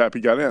Bailey Zappi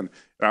got in. And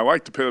I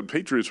like the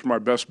Patriots for my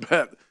best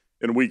bet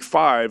in Week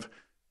 5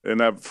 in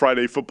that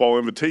Friday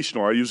Football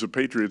Invitational. I use the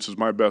Patriots as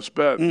my best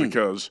bet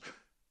because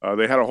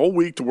they had a whole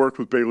week to work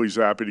with Bailey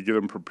Zappi to get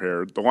him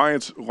prepared. The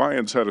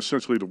Lions had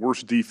essentially the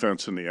worst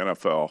defense in the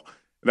NFL,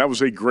 and that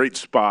was a great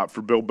spot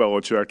for Bill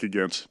Belichick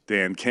against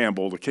Dan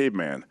Campbell, the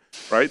caveman,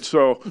 right?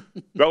 So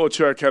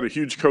Belichick had a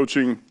huge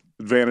coaching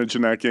advantage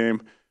in that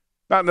game.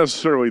 Not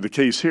necessarily the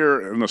case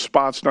here, and the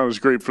spot's not as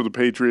great for the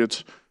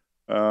Patriots,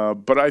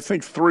 but I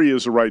think 3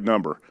 is the right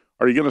number.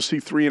 Are you going to see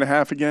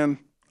 3.5 again?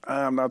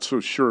 I'm not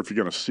so sure if you're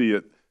going to see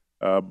it,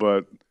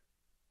 but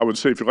I would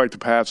say if you like the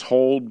Pats,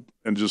 hold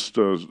and just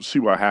see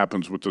what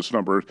happens with this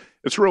number.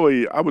 It's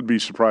really, I would be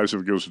surprised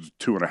if it goes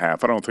to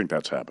 2.5. I don't think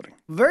that's happening.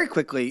 Very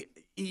quickly,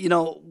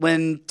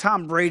 when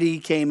Tom Brady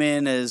came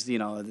in as, the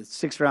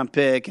 6th-round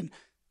pick and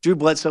Drew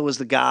Bledsoe was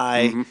the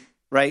guy,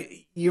 right?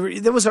 He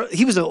was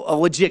a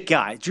legit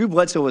guy. Drew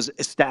Bledsoe was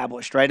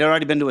established, right? Had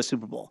already been to a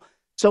Super Bowl.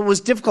 So it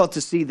was difficult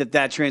to see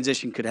that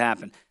transition could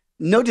happen.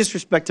 No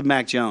disrespect to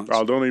Mac Jones.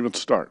 Oh, don't even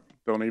start.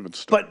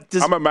 But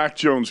I'm a Mac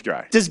Jones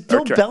guy. Does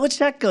Bill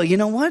Belichick go, you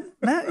know what,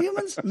 Matt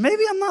Humans,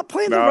 maybe I'm not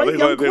playing the right young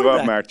quarterback? They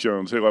love Mac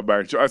Jones.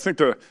 I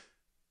think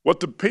what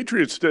the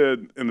Patriots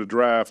did in the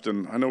draft,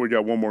 and I know we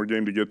got one more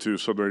game to get to,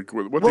 so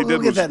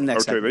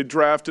they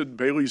drafted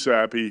Bailey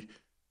Zappi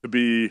to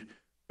be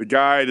the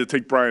guy to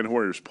take Brian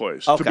Hoyer's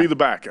place, to be the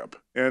backup.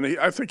 And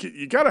I think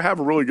you got to have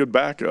a really good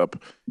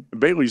backup. And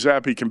Bailey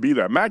Zappi can be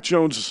that. Mac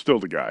Jones is still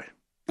the guy.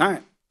 All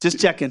right. Just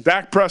checking.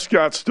 Dak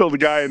Prescott's still the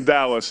guy in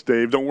Dallas,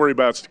 Dave. Don't worry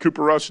about it.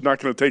 Cooper Rush is not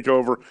going to take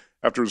over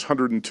after his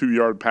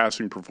 102-yard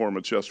passing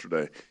performance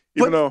yesterday.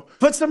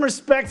 Put some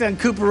respect on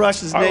Cooper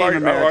Rush's name,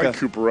 America. I like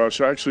Cooper Rush.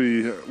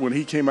 Actually, when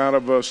he came out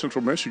of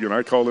Central Michigan,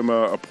 I called him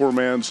a poor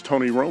man's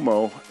Tony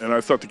Romo, and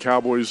I thought the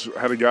Cowboys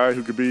had a guy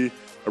who could be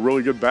a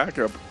really good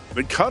backup.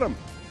 They cut him.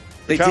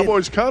 The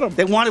Cowboys cut him.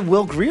 They wanted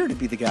Will Grier to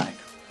be the guy.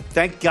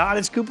 Thank God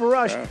it's Cooper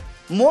Rush. Yeah.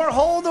 More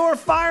hold or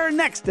fire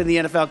next in the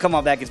NFL. Come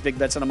on back. It's Big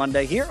Bets on a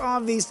Monday here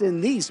on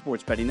VSiN, the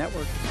Sports Betting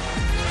Network.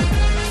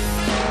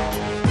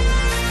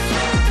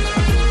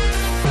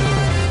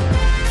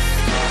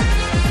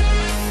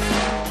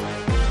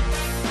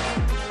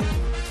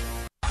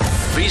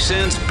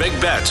 VSiN's Big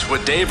Bets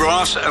with Dave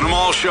Ross and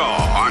Amal Shaw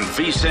on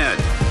VSiN,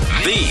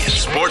 the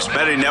Sports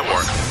Betting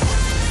Network.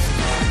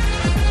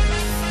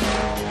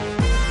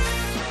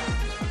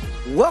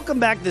 Welcome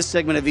back. This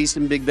segment of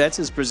VSiN Big Bets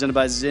is presented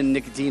by Zyn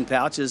Nicotine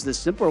Pouches, the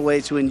simpler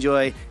way to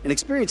enjoy and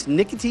experience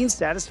nicotine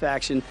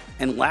satisfaction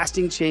and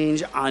lasting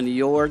change on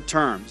your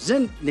terms.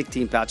 Zyn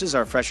Nicotine Pouches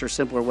are a fresher,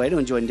 simpler way to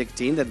enjoy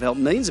nicotine that have helped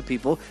millions of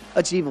people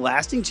achieve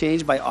lasting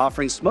change by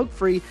offering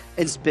smoke-free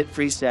and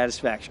spit-free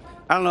satisfaction.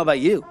 I don't know about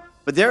you,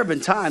 but there have been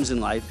times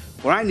in life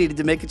where I needed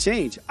to make a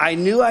change. I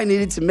knew I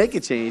needed to make a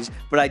change,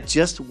 but I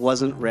just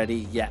wasn't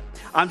ready yet.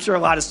 I'm sure a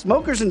lot of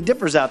smokers and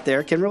dippers out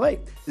there can relate.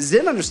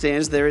 Zyn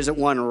understands there isn't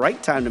one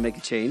right time to make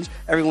a change.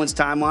 Everyone's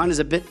timeline is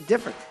a bit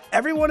different.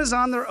 Everyone is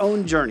on their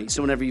own journey,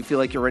 so whenever you feel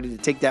like you're ready to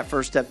take that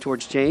first step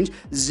towards change,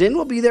 Zyn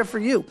will be there for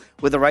you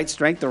with the right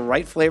strength, the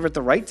right flavor at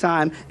the right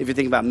time. If you're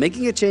thinking about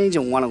making a change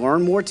and want to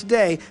learn more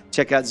today,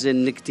 check out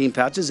Zyn Nicotine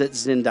Pouches at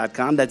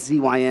Zyn.com. That's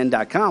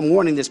ZYN.com.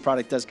 Warning, this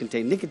product does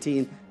contain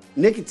nicotine.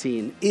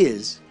 Nicotine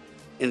is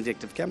an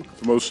addictive chemical.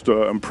 The most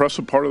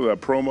impressive part of that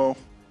promo,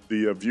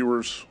 the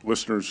viewers,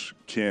 listeners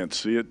can't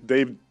see it.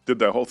 Dave did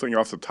that whole thing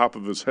off the top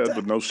of his head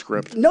with no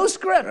script. No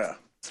script. Yeah.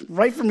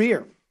 Right from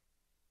here.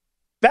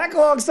 Back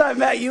alongside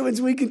Matt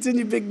Humans, we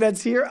continue Big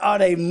Bets here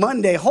on a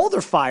Monday. Hold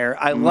or fire.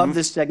 I love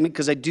this segment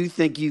because I do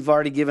think you've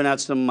already given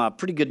out some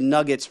pretty good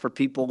nuggets for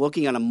people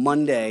looking on a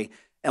Monday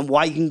and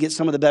why you can get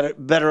some of the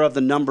better of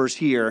the numbers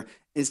here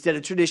instead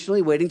of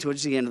traditionally waiting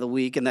towards the end of the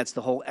week, and that's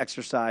the whole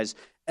exercise.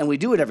 And we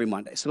do it every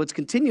Monday. So it's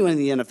continuing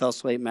the NFL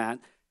slate, Matt.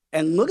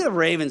 And look at the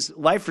Ravens,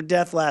 life or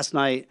death last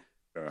night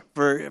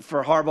for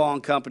Harbaugh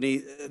and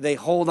company. They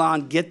hold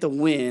on, get the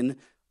win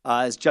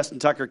as Justin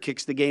Tucker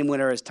kicks the game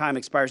winner as time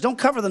expires. Don't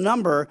cover the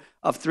number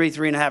of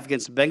 3.5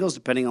 against the Bengals,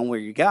 depending on where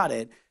you got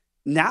it.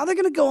 Now they're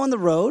going to go on the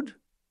road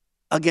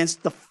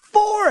against the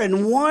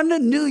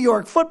 4-1 New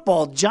York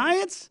Football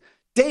Giants.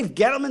 Dave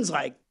Gettleman's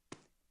like,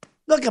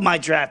 look at my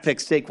draft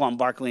picks, Saquon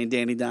Barkley and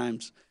Danny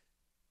Dimes.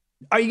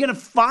 Are you going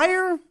to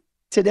fire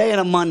today on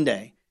a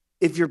Monday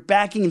if you're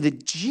backing the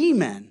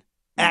G-Men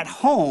at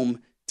home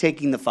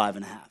taking the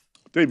 5.5?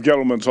 Dave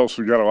Gettleman's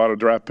also got a lot of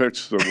draft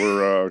picks that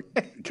were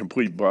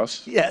complete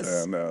busts.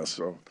 Yes. And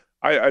so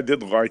I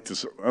did like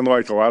this,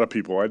 unlike a lot of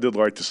people, I did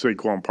like the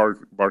Saquon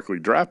Barkley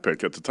draft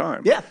pick at the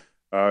time. Yeah.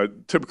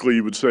 Typically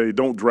you would say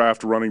don't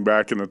draft a running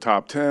back in the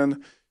top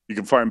 10. You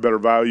can find better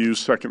values,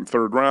 second,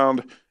 third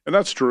round. And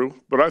that's true,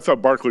 but I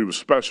thought Barkley was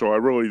special. I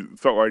really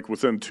felt like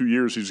within 2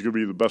 years he's going to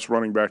be the best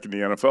running back in the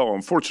NFL.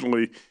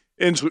 Unfortunately,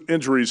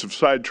 injuries have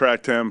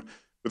sidetracked him.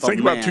 But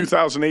think about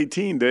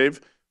 2018,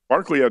 Dave.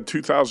 Barkley had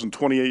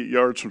 2,028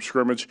 yards from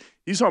scrimmage.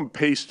 He's on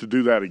pace to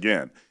do that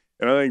again.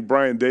 And I think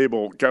Brian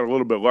Daboll got a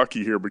little bit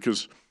lucky here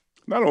because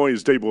not only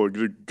is Daboll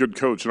a good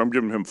coach, and I'm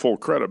giving him full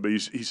credit, but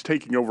he's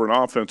taking over an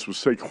offense with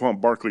Saquon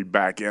Barkley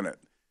back in it.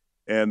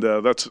 And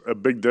that's a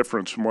big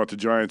difference from what the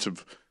Giants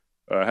have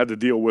had to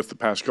deal with the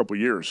past couple of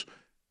years.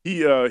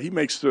 He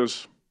makes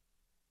this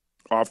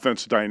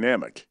offense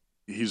dynamic.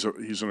 He's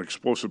an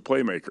explosive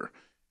playmaker.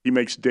 He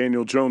makes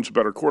Daniel Jones a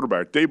better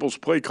quarterback. Daboll's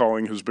play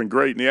calling has been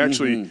great, and he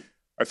actually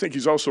I think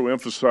he's also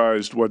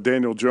emphasized what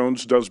Daniel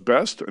Jones does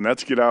best, and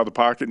that's get out of the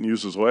pocket and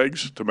use his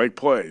legs to make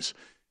plays.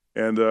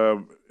 And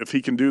if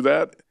he can do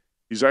that,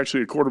 he's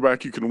actually a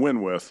quarterback you can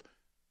win with.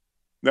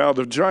 Now,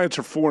 the Giants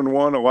are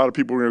 4-1. A lot of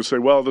people are going to say,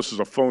 well, this is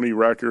a phony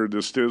record.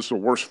 This is the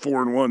worst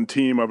 4-1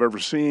 team I've ever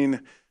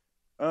seen.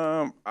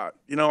 I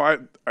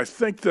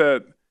think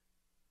that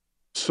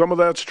some of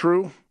that's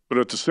true, but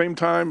at the same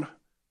time,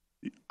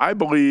 I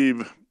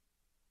believe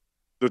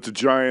that the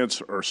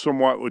Giants are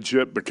somewhat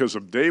legit because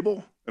of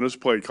Daboll and his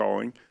play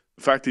calling.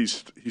 The fact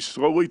he's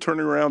slowly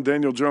turning around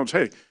Daniel Jones.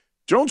 Hey,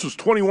 Jones was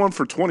 21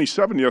 for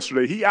 27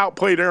 yesterday. He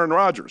outplayed Aaron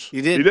Rodgers.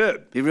 He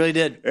did. He really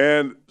did.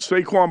 And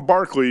Saquon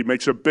Barkley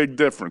makes a big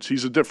difference.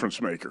 He's a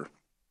difference maker.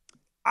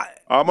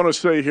 I'm going to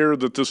say here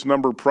that this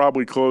number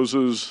probably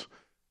closes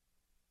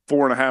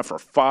 4.5 or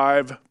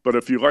 5. But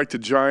if you like the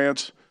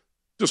Giants,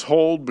 just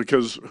hold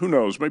because who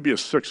knows? Maybe a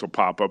 6 will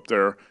pop up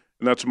there,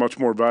 and that's a much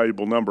more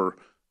valuable number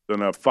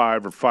than a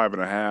 5 or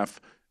 5.5.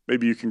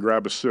 Maybe you can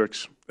grab a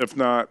 6. If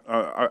not,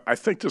 I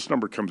think this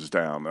number comes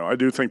down. Now, I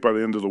do think by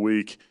the end of the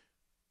week,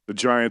 the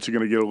Giants are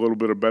going to get a little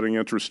bit of betting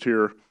interest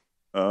here.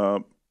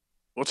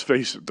 Let's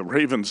face it, the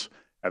Ravens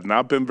have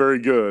not been very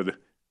good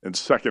in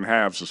second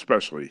halves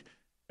especially.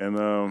 And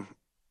the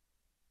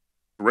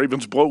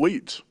Ravens blow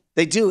leads.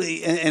 They do,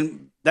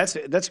 and that's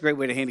a great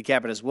way to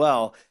handicap it as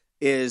well,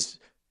 is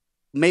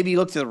maybe you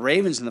look to the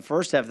Ravens in the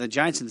first half and the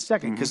Giants in the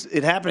second, because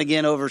it happened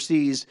again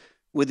overseas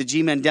with the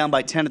G-Men down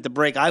by 10 at the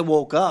break. I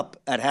woke up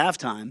at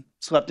halftime,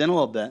 slept in a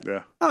little bit.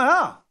 Yeah.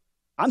 Oh,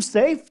 I'm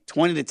safe,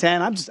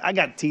 20-10. I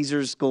got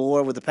teasers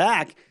galore with the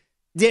pack.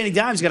 Danny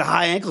Dimes got a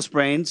high ankle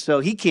sprain, so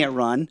he can't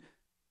run.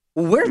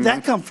 Well, where did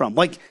that come from?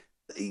 Like,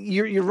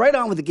 you're right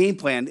on with the game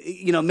plan.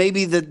 You know,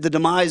 maybe the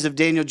demise of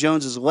Daniel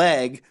Jones's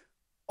leg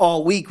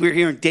all week. We're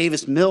hearing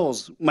Davis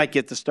Mills might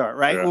get the start,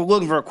 right? Yeah. We're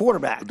looking for a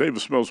quarterback.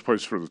 Davis Mills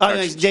plays for the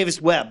Texans. Davis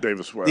Webb.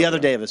 Davis Webb. The other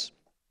Davis.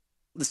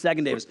 The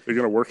second Davis. They're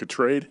going to work a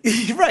trade?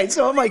 Right.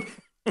 So I'm like,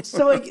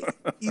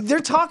 they're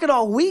talking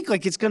all week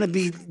like it's going to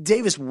be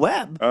Davis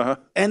Webb.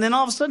 And then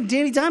all of a sudden,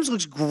 Danny Dimes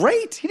looks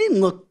great. He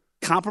didn't look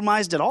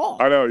compromised at all.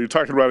 I know. You're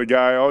talking about a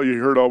guy, all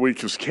you heard all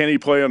week was, can he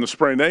play on the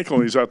sprained ankle?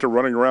 And he's out there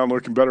running around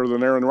looking better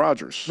than Aaron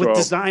Rodgers. With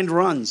designed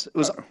runs. It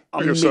was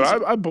amazing. Like I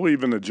said, I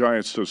believe in the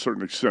Giants to a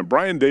certain extent.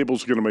 Brian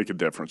Daboll's going to make a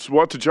difference.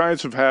 What the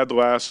Giants have had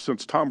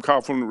since Tom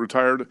Coughlin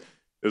retired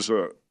is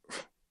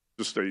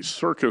just a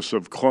circus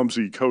of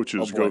clumsy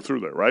coaches go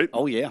through there, right?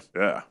 Oh, yeah.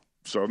 Yeah.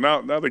 So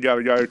now they got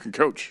a guy who can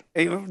coach.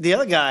 Hey, the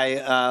other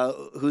guy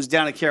who's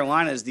down in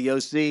Carolina is the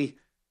OC.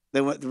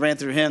 They ran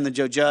through him, the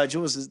Joe Judge.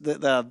 What was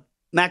the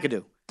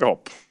McAdoo? Oh,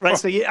 right.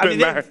 So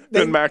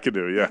Ben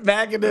McAdoo, yeah.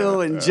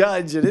 McAdoo and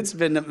Judge, and it's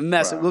been a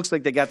mess. It looks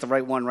like they got the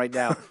right one right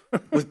now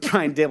with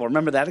Brian Daboll.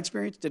 Remember that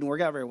experience? Didn't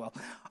work out very well.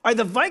 All right,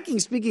 the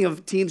Vikings. Speaking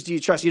of teams, do you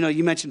trust? You know,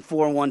 you mentioned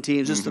 4-1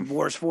 teams. This is the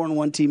worst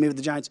 4-1 team. Maybe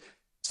the Giants.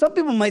 Some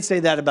people might say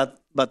that about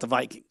the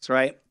Vikings,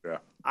 right? Yeah.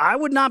 I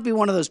would not be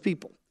one of those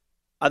people.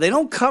 They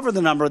don't cover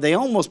the number. They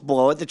almost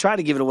blow it. They try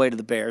to give it away to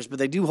the Bears, but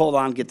they do hold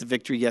on, get the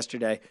victory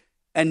yesterday.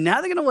 And now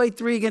they're going to lay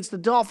 3 against the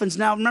Dolphins.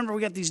 Now, remember,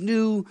 we got these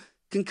new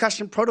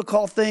concussion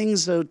protocol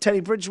things. So Teddy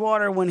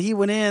Bridgewater, when he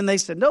went in, they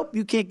said, nope,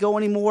 you can't go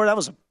anymore. That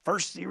was the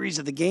first series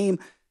of the game.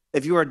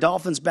 If you were a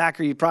Dolphins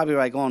backer, you'd probably be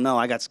like, oh, no,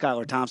 I got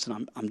Skylar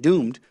Thompson. I'm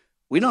doomed.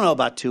 We don't know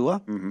about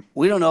Tua.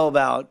 We don't know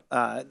about,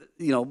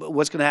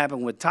 what's going to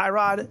happen with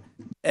Tyrod.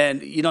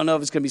 And you don't know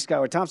if it's going to be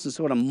Skylar Thompson.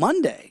 So on a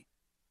Monday,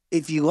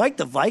 if you like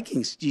the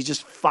Vikings, do you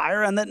just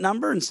fire on that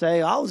number and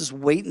say, I'll just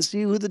wait and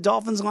see who the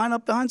Dolphins line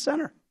up behind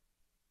center?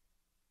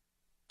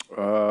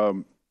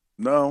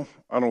 No,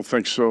 I don't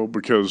think so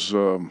because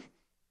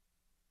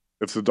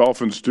if the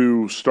Dolphins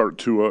do start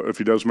Tua, if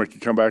he does make a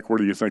comeback, where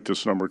do you think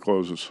this number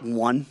closes?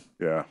 1.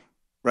 Yeah.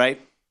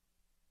 Right?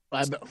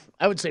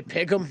 I would say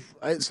pick them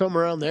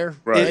somewhere around there.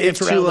 Right. If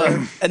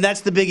Tua, and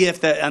that's the big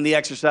if on the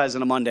exercise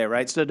on a Monday,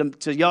 right? So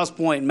to y'all's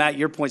point, Matt,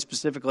 your point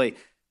specifically,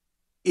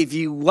 if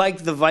you like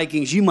the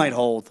Vikings, you might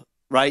hold,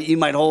 right? You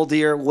might hold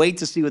here, wait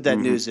to see what that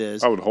news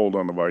is. I would hold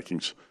on the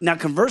Vikings. Now,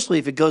 conversely,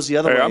 if it goes the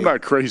other way. I'm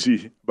not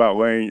crazy about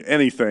laying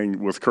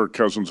anything with Kirk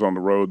Cousins on the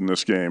road in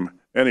this game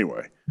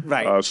anyway.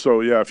 Right.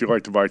 If you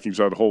like the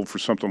Vikings, I'd hold for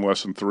something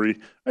less than 3. I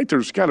think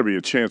there's got to be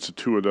a chance that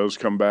Tua does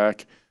come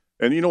back.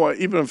 And you know what?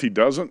 Even if he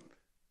doesn't,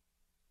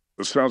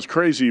 this sounds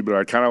crazy, but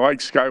I kind of like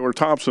Skylar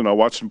Thompson. I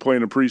watched him play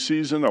in the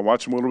preseason. I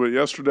watched him a little bit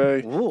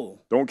yesterday. Ooh.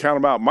 Don't count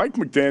him out. Mike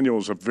McDaniel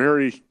is a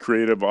very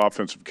creative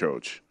offensive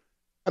coach.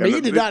 I mean,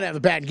 he did not have a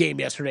bad game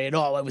yesterday at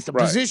all. It was the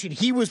position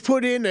he was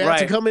put in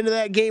to come into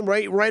that game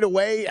right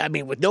away. I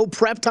mean, with no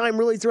prep time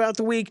really throughout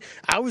the week,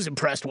 I was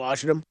impressed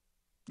watching him.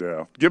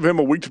 Yeah. Give him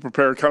a week to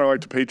prepare, kind of like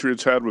the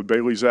Patriots had with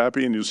Bailey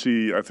Zappi, and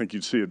I think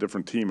you'd see a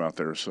different team out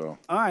there. So.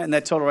 All right, and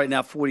that total right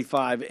now,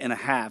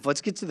 45.5.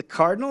 Let's get to the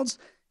Cardinals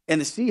and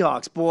the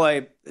Seahawks.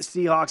 Boy, the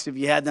Seahawks, if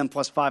you had them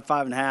plus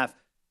 5.5,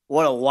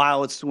 what a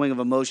wild swing of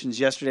emotions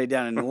yesterday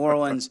down in New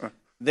Orleans.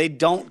 They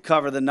don't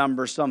cover the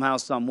number somehow,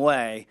 some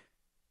way.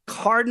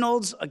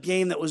 Cardinals, a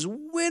game that was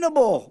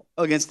winnable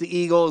against the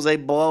Eagles. They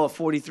blow a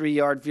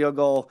 43-yard field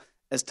goal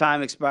as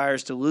time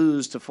expires to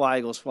lose to Fly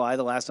Eagles Fly,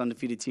 the last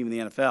undefeated team in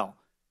the NFL.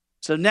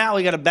 So now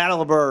we got a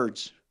battle of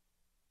birds.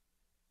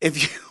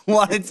 If you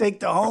want to take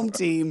the home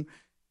team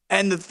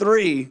and the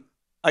 3,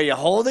 are you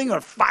holding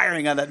or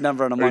firing on that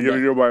number on a Monday? Are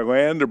you going to go by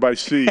land or by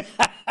sea?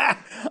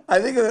 I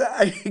think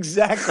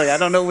exactly. I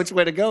don't know which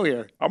way to go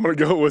here. I'm going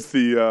to go with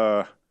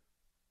the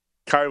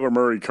Kyler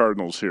Murray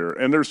Cardinals here,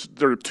 and there are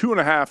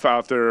 2.5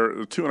 out there.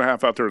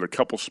 2.5 out there at a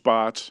couple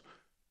spots,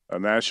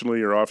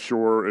 nationally or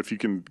offshore. If you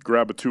can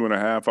grab a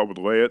 2.5, I would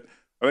lay it.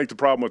 I think the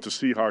problem with the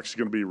Seahawks is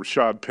going to be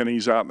Rashad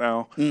Penny's out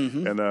now,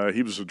 and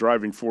he was the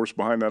driving force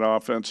behind that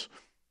offense,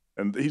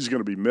 and he's going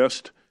to be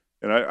missed.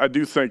 And I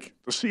do think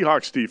the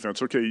Seahawks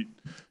defense. Okay,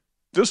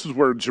 this is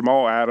where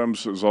Jamal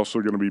Adams is also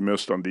going to be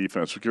missed on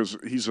defense because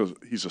he's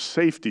a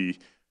safety.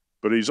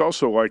 But he's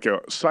also like a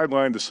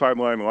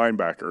sideline-to-sideline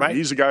linebacker. Right.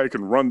 He's a guy who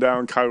can run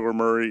down Kyler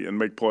Murray and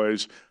make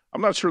plays.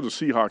 I'm not sure the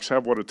Seahawks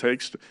have what it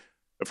takes.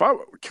 If I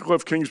were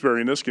Cliff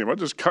Kingsbury in this game, I'd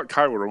just cut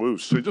Kyler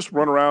loose. They just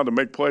run around and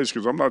make plays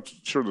because I'm not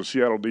sure the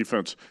Seattle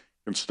defense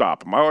can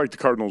stop him. I like the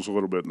Cardinals a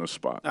little bit in this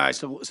spot. All right,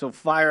 so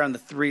fire on the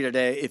 3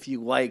 today if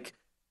you like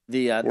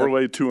the or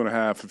lay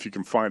 2.5 if you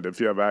can find it, if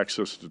you have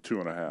access to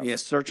 2.5. Yeah,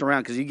 search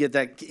around because you get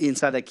that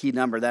inside that key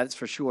number, that's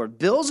for sure.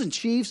 Bills and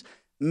Chiefs.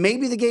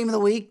 Maybe the game of the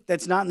week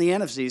that's not in the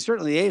NFC,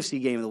 certainly the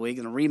AFC game of the week,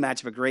 and a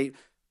rematch of a great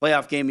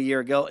playoff game a year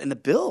ago. And the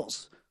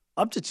Bills,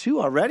 up to 2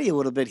 already a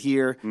little bit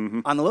here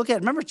on the lookout.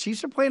 Remember,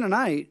 Chiefs are playing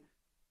tonight,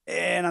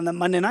 and on the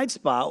Monday night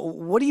spot.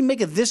 What do you make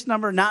of this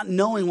number, not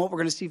knowing what we're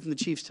going to see from the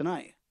Chiefs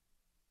tonight?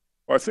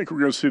 Well, I think we're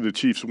going to see the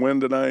Chiefs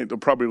win tonight. They'll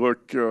probably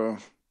look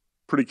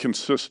pretty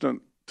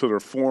consistent to their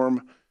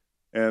form,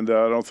 and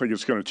I don't think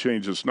it's going to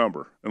change this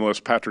number unless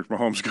Patrick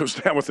Mahomes goes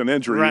down with an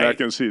injury. Right. You're not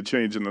going to see a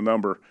change in the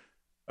number.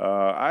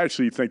 I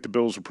actually think the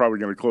Bills are probably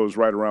going to close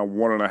right around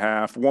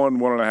 1.5,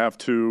 1.5,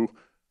 2.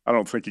 I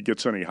don't think it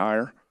gets any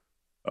higher.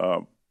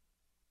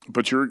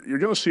 But you're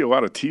going to see a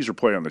lot of teaser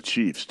play on the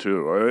Chiefs,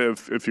 too.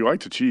 If you like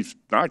the Chiefs,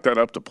 knock that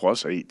up to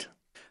 +8.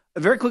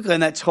 Very quickly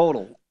on that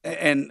total,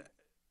 and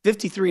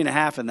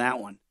 53.5 in that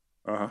one.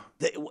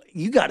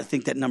 You got to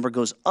think that number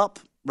goes up,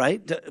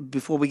 right,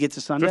 before we get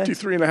to Sunday?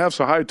 53.5 is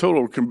a high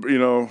total,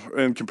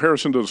 in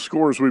comparison to the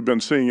scores we've been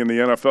seeing in the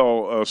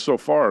NFL so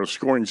far.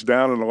 Scoring's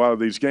down in a lot of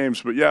these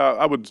games. But, yeah,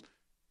 I would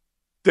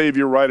 – Dave,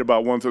 you're right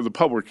about one thing. The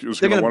public is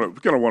going to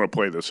want to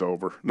play this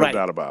over, no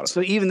doubt about it.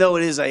 So even though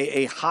it is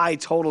a high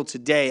total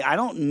today, I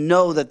don't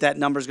know that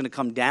number is going to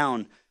come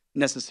down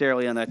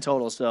necessarily on that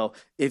total. So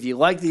if you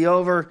like the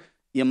over,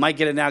 you might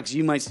get it now because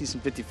you might see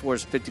some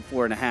 54s,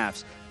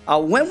 54.5s.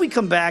 When we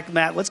come back,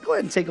 Matt, let's go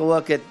ahead and take a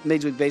look at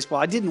Major League Baseball.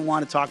 I didn't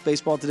want to talk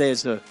baseball today.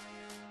 It's a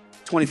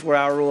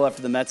 24-hour rule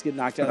after the Mets get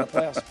knocked out of the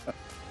playoffs.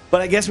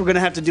 But I guess we're going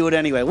to have to do it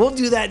anyway. We'll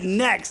do that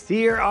next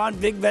here on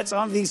Big Bets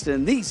on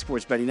VSiN, the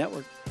Sports Betting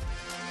Network.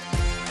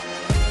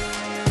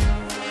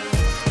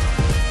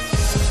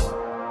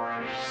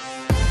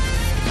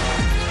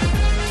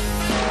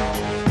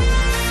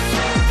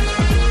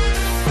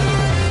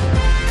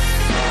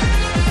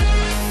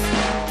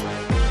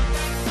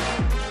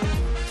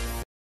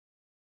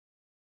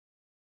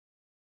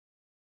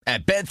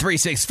 At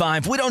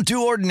Bet365, we don't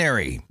do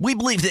ordinary. We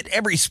believe that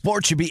every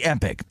sport should be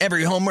epic.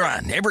 Every home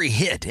run, every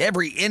hit,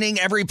 every inning,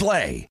 every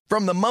play.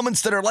 From the moments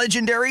that are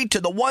legendary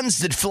to the ones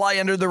that fly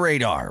under the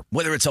radar.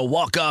 Whether it's a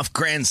walk-off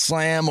grand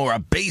slam or a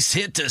base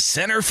hit to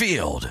center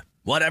field.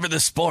 Whatever the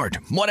sport,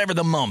 whatever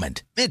the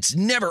moment. It's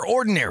never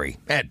ordinary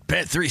at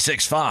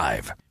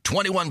Bet365.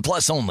 21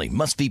 plus only.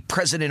 Must be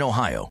present in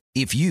Ohio.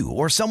 If you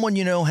or someone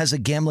you know has a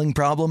gambling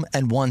problem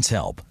and wants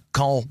help,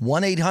 call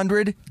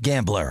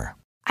 1-800-GAMBLER.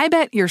 I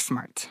bet you're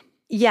smart.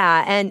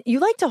 Yeah, and you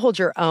like to hold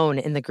your own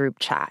in the group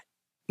chat.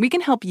 We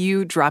can help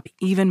you drop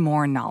even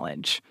more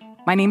knowledge.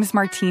 My name is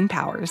Martine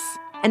Powers.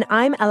 And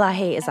I'm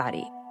Elahe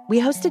Izadi. We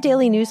host a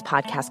daily news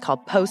podcast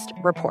called Post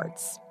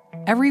Reports.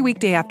 Every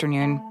weekday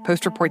afternoon,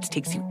 Post Reports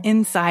takes you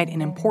inside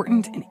an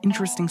important and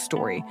interesting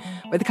story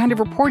with the kind of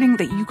reporting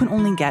that you can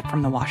only get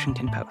from the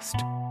Washington Post.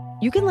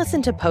 You can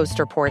listen to Post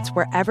Reports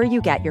wherever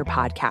you get your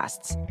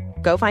podcasts.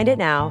 Go find it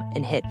now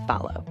and hit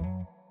follow.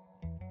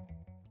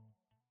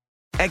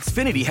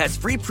 Xfinity has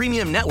free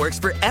premium networks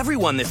for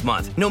everyone this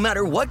month, no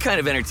matter what kind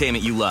of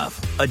entertainment you love.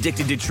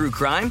 Addicted to true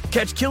crime?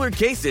 Catch killer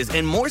cases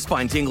and more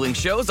spine-tingling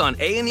shows on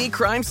A&E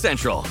Crime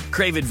Central.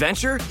 Crave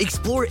adventure?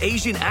 Explore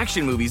Asian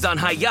action movies on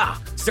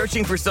Hi-YAH.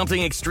 Searching for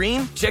something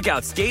extreme? Check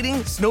out skating,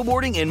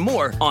 snowboarding, and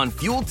more on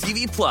Fuel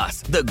TV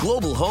Plus, the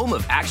global home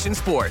of action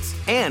sports.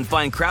 And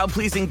find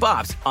crowd-pleasing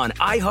bops on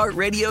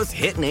iHeartRadio's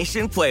Hit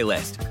Nation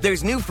playlist.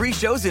 There's new free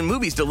shows and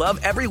movies to love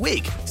every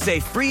week. Say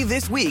free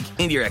this week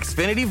in your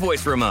Xfinity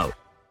voice remote.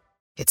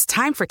 It's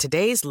time for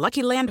today's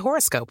Lucky Land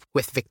horoscope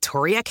with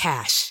Victoria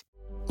Cash.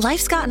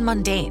 Life's gotten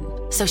mundane,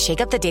 so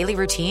shake up the daily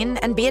routine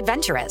and be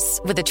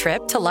adventurous with a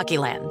trip to Lucky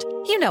Land.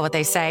 You know what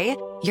they say,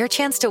 your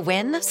chance to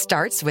win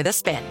starts with a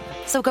spin.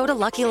 So go to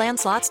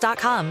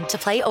LuckyLandSlots.com to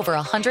play over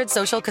 100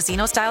 social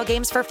casino-style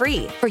games for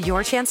free for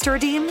your chance to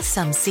redeem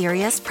some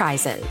serious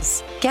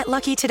prizes. Get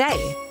lucky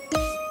today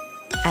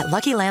at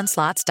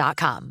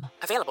LuckyLandSlots.com.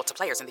 Available to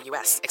players in the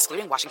U.S.,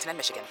 excluding Washington and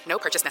Michigan. No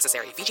purchase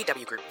necessary.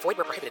 VGW Group. Void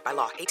where prohibited by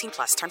law.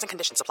 18+. Terms and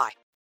conditions apply.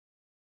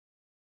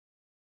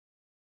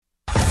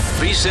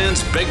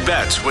 VSiN's Big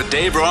Bets with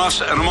Dave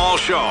Ross and Amal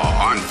Shaw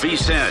on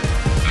VSiN,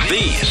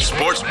 the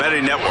sports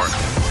betting network.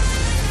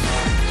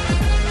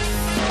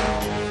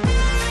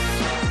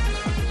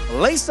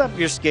 Lace up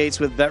your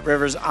skates with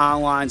BetRivers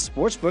Online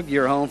Sportsbook,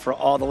 your home for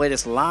all the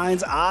latest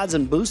lines, odds,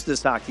 and boosts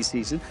this hockey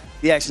season.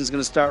 The action is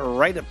going to start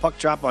right at puck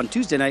drop on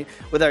Tuesday night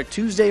with our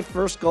Tuesday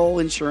first goal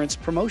insurance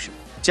promotion.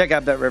 Check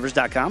out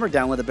BetRivers.com or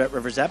download the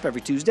BetRivers app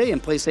every Tuesday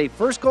and place a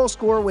first goal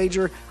score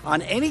wager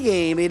on any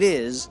game. It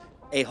is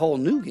a whole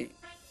new game.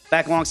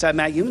 Back alongside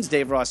Matt Youmans,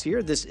 Dave Ross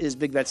here. This is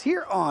Big Bets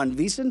here on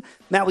VSiN.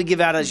 Matt, we give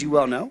out, as you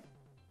well know,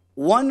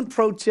 one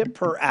pro tip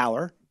per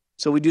hour.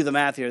 So we do the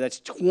math here. That's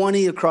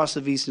 20 across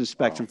the VSiN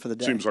spectrum for the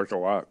day. Seems like a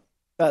lot.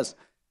 It does.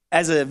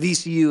 As a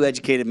VCU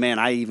educated man,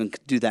 I even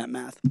could do that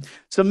math.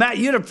 So, Matt,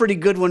 you had a pretty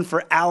good one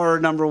for hour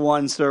number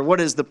one, sir. What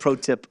is the pro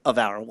tip of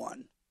hour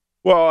one?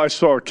 Well, I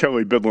saw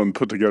Kelly Bidlin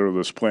put together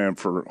this plan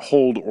for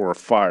hold or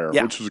fire,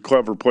 which was a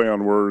clever play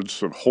on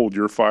words of hold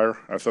your fire.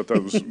 I thought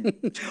that was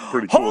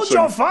pretty cool. Hold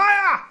your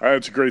fire!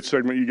 It's a great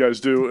segment you guys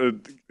do.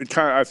 It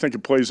kind of, I think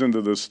it plays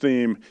into this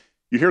theme.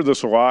 You hear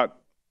this a lot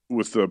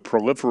with the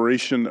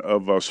proliferation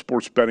of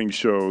sports betting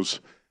shows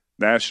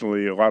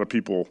nationally. A lot of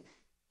people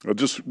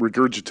just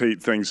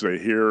regurgitate things they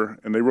hear,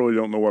 and they really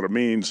don't know what it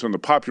means. And the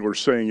popular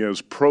saying is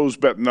pros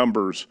bet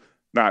numbers,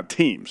 not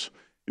teams.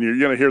 And you're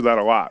going to hear that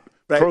a lot.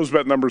 Right. Pros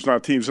bet numbers,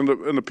 not teams. And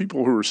the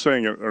people who are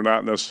saying it are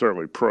not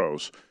necessarily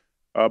pros.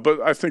 But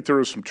I think there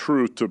is some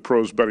truth to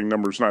pros betting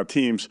numbers, not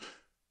teams.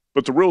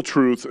 But the real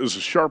truth is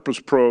the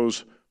sharpest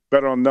pros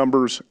bet on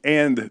numbers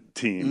and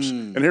teams.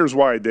 And here's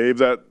why, Dave,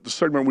 that the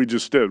segment we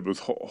just did with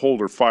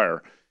hold or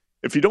fire,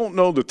 if you don't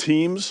know the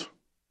teams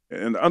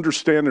and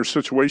understand their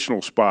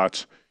situational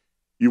spots,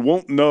 you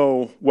won't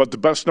know what the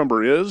best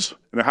number is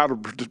and how to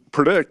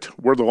predict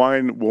where the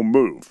line will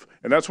move.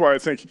 And that's why I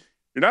think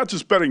you're not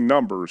just betting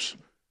numbers,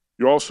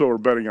 you also are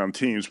betting on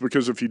teams,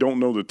 because if you don't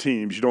know the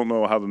teams, you don't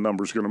know how the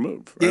number's going to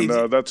move. And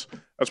that's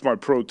my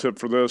pro tip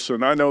for this.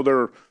 And I know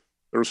there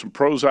are some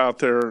pros out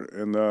there,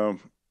 and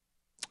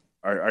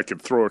I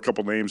could throw a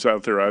couple names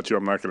out there at you.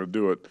 I'm not going to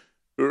do it.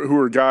 Who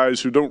are guys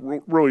who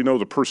don't really know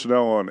the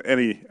personnel on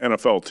any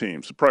NFL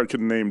teams. They probably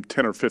could name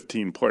 10 or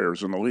 15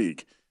 players in the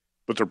league,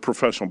 but they're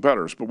professional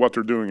bettors. But what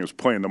they're doing is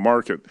playing the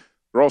market.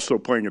 They're also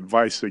playing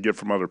advice they get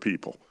from other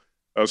people.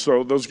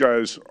 So those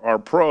guys are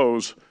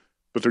pros,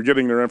 but they're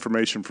getting their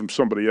information from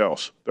somebody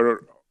else. There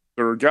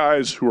are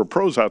guys who are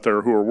pros out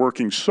there who are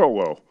working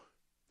solo.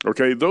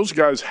 Okay, those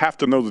guys have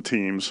to know the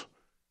teams,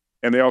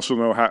 and they also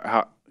know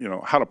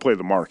how to play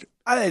the market.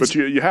 But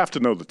you have to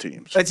know the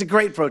teams. It's a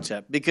great pro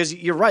tip, because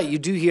you're right. You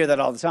do hear that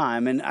all the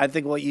time, and I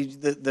think what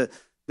the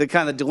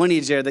kind of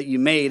delineage there that you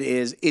made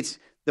is it's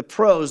the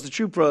pros, the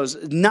true pros,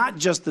 not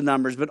just the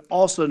numbers, but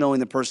also knowing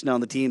the personnel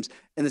and the teams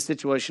and the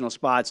situational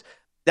spots.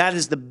 That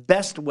is the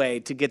best way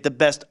to get the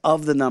best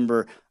of the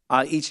number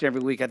each and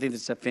every week. I think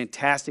it's a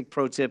fantastic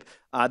pro tip.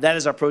 That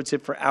is our pro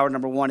tip for hour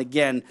number one.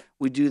 Again,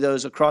 we do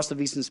those across the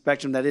VSiN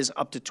spectrum. That is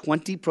up to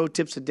 20 pro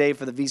tips a day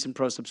for the VSiN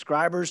Pro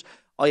subscribers.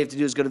 All you have to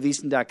do is go to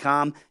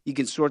VSiN.com. You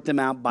can sort them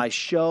out by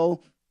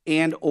show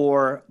and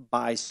or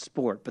by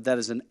sport. But that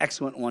is an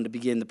excellent one to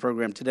begin the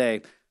program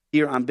today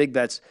here on Big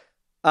Bets.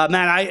 Matt,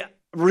 I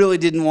really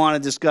didn't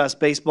want to discuss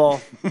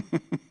baseball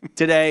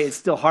today. It's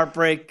still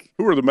heartbreak.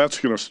 Who are the Mets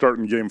going to start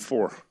in Game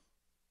 4?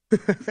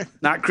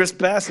 Not Chris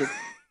Bassett.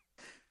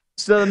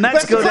 So the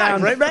Mets go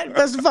down. Right, Matt?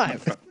 Best of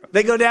 5.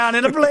 They go down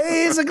in a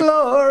blaze of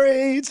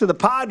glory to the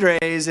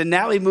Padres, and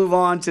now we move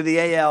on to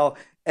the AL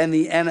and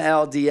the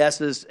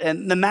NLDSs.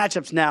 And the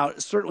matchups now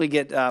certainly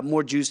get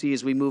more juicy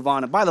as we move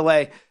on. And by the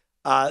way,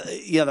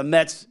 the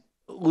Mets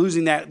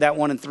losing that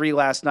 1-3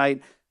 last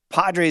night.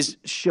 Padres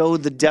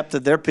showed the depth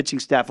of their pitching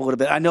staff a little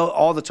bit. I know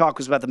all the talk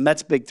was about the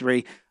Mets' big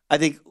three. I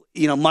think,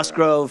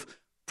 Musgrove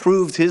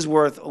proved his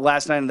worth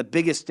last night on the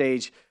biggest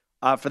stage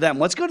for them.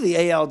 Let's go to the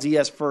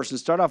ALDS first and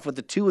start off with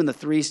the 2 and the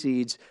 3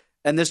 seeds.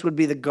 And this would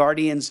be the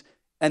Guardians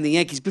and the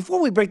Yankees.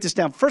 Before we break this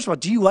down, first of all,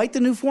 do you like the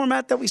new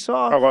format that we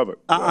saw? I love it.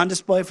 On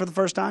display for the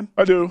first time?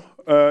 I do.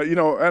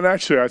 And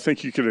actually I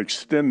think you could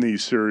extend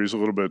these series a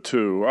little bit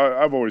too.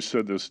 I've always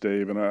said this,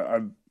 Dave, and I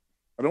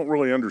don't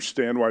really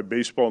understand why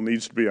baseball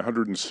needs to be a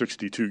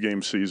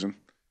 162-game season.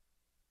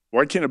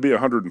 Why can't it be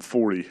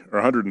 140 or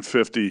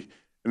 150,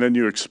 and then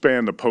you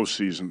expand the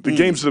postseason? The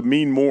games that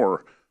mean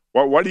more.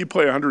 Why do you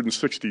play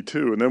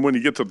 162? And then when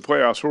you get to the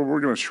playoffs,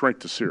 we're going to shrink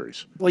the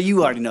series. Well,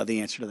 you already know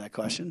the answer to that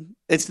question.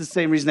 It's the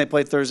same reason they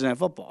play Thursday Night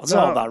Football. It's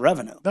all about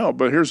revenue. No,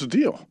 but here's the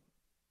deal.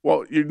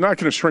 Well, you're not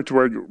going to shrink the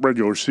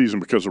regular season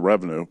because of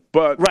revenue,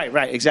 but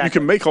right, exactly. You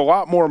can make a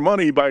lot more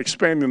money by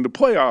expanding the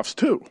playoffs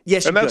too.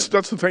 Yes, and that's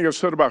the thing I've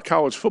said about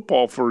college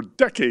football for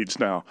decades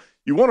now.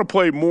 You want to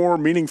play more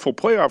meaningful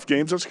playoff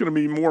games, that's going to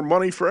be more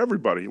money for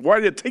everybody.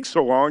 Why did it take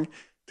so long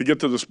to get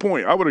to this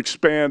point? I would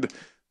expand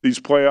these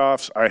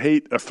playoffs. I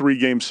hate a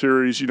 3-game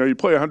series. You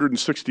play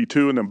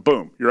 162 and then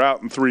boom, you're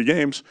out in 3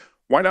 games.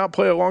 Why not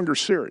play a longer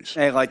series?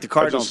 Hey, like the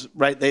Cardinals,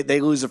 right? They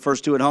lose the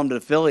first 2 at home to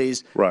the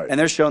Phillies, right? And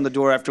they're showing the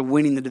door after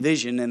winning the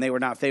division, and they were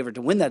not favored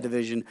to win that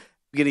division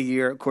beginning of the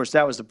year. Of course,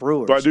 that was the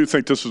Brewers. But I do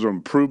think this is an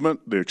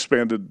improvement. The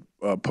expanded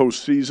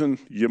postseason,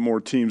 you get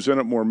more teams in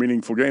it, more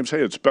meaningful games.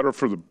 Hey, it's better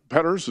for the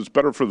bettors, it's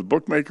better for the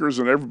bookmakers,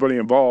 and everybody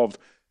involved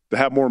to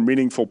have more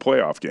meaningful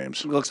playoff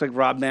games. It looks like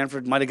Rob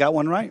Manfred might have got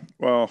one right.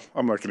 Well,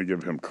 I'm not going to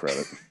give him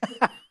credit.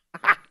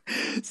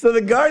 So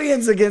the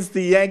Guardians against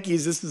the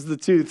Yankees, this is the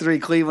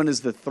 2-3. Cleveland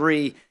is the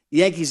 3. The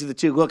Yankees are the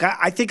 2. Look,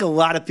 I think a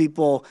lot of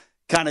people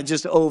kind of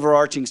just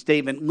overarching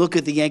statement, look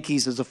at the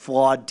Yankees as a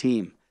flawed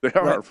team. They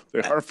are. Right?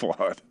 They are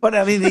flawed. But,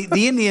 I mean,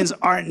 the Indians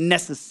aren't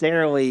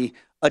neceraily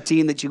a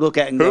team that you look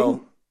at and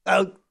go,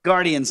 oh,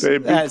 Guardians. They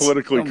be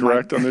politically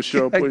correct on this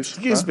show, please.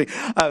 Excuse me.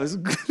 I was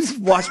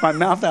wash my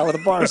mouth out with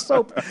a bar of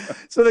soap.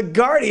 So the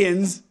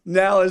Guardians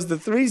now is the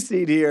 3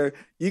 seed here.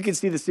 You can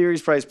see the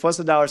series price plus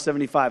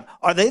 $1.75.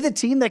 Are they the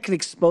team that can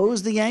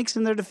expose the Yanks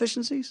and their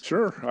deficiencies?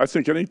 Sure. I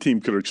think any team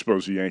could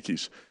expose the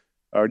Yankees.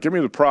 Give me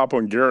the prop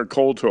on Garrett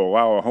Cole to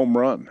allow a home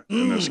run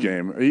in this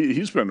game.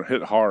 He's been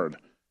hit hard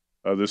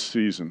this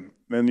season.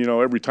 And,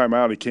 every time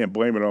out, he can't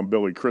blame it on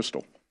Billy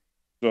Crystal.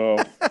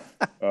 So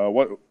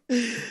what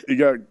you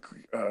got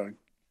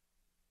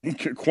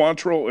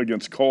Quantrill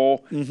against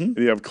Cole. Mm-hmm.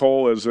 You have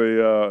Cole as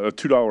a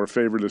 $2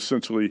 favorite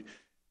essentially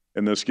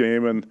in this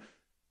game. And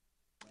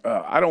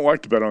I don't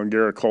like to bet on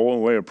Garrett Cole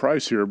and lay a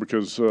price here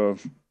because, I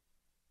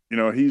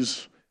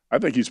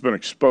think he's been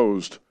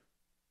exposed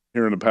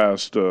here in the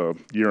past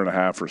year and a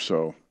half or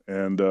so.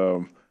 And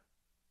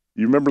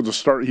you remember the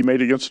start he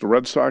made against the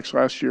Red Sox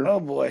last year? Oh,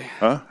 boy.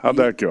 Huh? How'd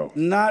that go?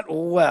 Not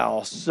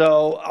well.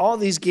 So all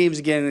these games,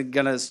 again, are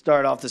going to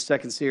start off the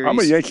second series. I'm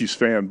a Yankees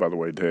fan, by the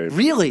way, Dave.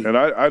 Really? And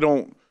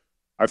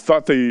I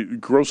thought they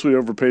grossly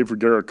overpaid for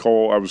Garrett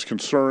Cole. I was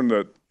concerned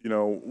that,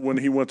 when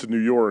he went to New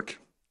York,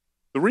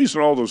 the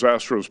reason all those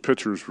Astros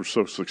pitchers were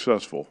so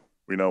successful,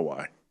 we know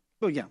why.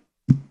 Oh, yeah.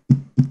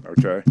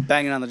 Okay.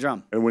 Banging on the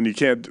drum. And when you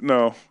can't,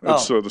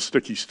 it's the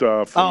sticky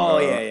stuff.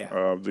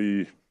 And,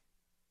 the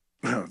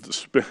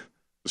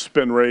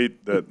spin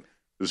rate that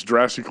is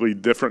drastically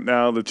different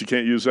now that you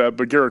can't use that.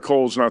 But Garrett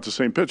Cole is not the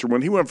same pitcher.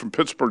 When he went from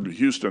Pittsburgh to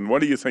Houston, why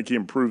do you think he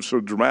improved so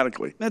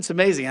dramatically? That's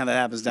amazing how that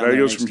happens down there. He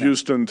goes from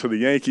Houston to the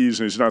Yankees,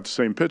 and he's not the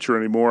same pitcher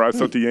anymore. I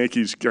thought the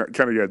Yankees kind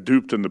of got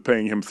duped into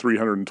paying him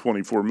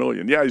 $324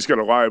 million. Yeah, he's got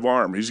a live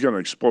arm. He's got an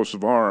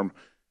explosive arm.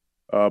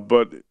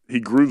 But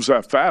he grooves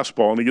that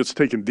fastball, and he gets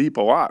taken deep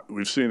a lot.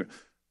 We've seen it.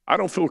 I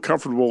don't feel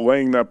comfortable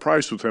laying that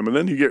price with him. And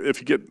then if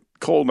you get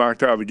Cole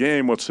knocked out of the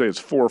game, let's say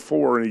it's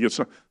 4-4, and he gets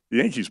the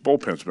Yankees'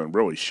 bullpen's been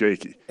really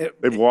shaky.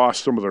 They've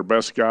lost some of their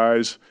best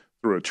guys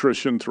through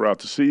attrition throughout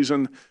the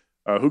season.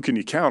 Who can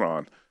you count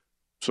on?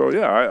 So,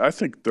 yeah, I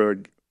think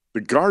the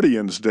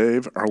Guardians,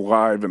 Dave, are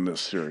live in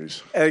this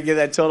series. And again,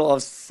 that total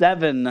of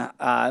 7,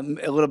 a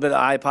little bit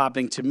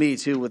eye-popping to me,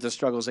 too, with the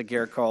struggles that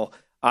Garrett Cole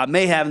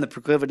may have in the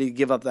proclivity to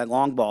give up that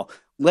long ball.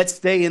 Let's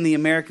stay in the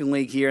American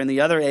League here. In the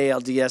other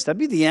ALDS, that'd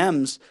be the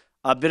M's.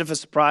 A bit of a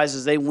surprise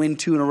as they win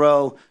 2 in a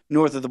row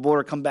north of the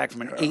border, come back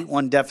from an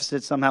 8-1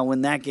 deficit, somehow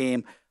win that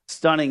game.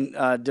 Stunning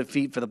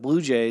defeat for the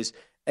Blue Jays.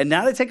 And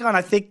now they take on,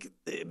 I think,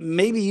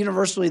 maybe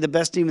universally the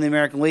best team in the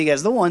American League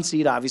as the 1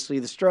 seed, obviously,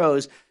 the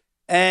Stros.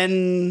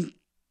 And,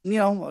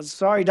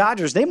 sorry,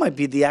 Dodgers, they might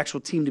be the actual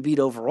team to beat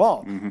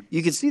overall. Mm-hmm.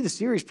 You can see the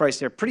series price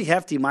there, pretty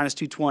hefty, minus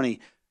 220.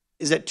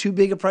 Is that too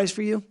big a price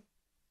for you?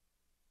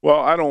 Well,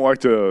 I don't like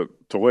to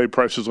lay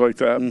prices like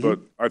that, but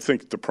I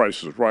think the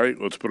price is right.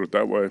 Let's put it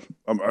that way.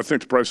 I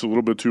think the price is a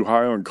little bit too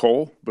high on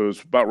Cole, but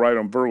it's about right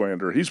on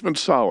Verlander. He's been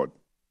solid.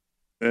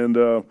 And,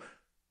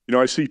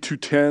 I see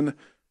 210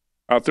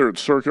 out there at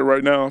Circa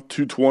right now.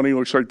 220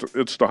 looks like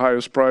it's the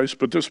highest price.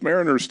 But this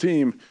Mariners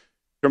team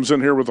comes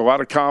in here with a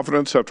lot of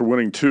confidence after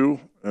winning 2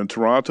 in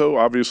Toronto.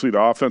 Obviously, the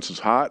offense is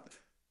hot.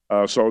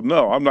 So,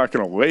 no, I'm not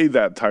going to lay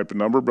that type of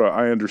number, but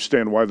I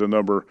understand why the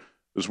number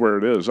is where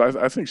it is.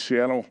 I think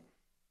Seattle,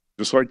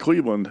 just like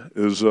Cleveland,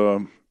 is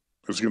going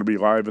to be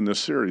live in this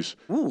series.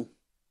 Ooh.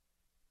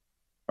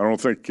 I don't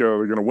think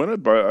they're going to win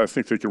it, but I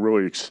think they can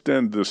really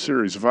extend this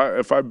series.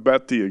 If I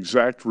bet the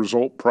exact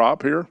result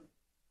prop here,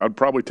 I'd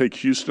probably take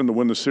Houston to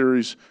win the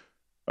series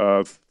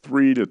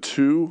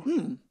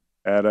 3-2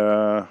 at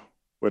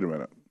wait a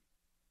minute.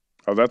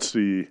 Oh, that's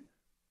the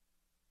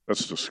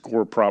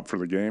score prop for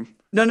the game.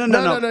 No.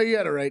 You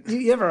had it right.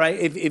 You have it right.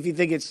 If you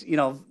think it's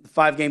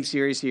 5-game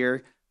series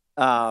here,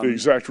 the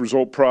exact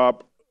result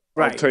prop.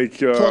 Right. I'll take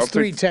plus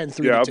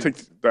 310. I'll take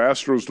the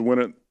Astros to win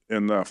it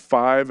in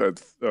 5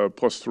 at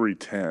plus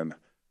 310.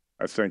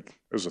 I think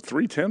there's a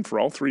 310 for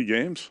all 3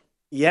 games.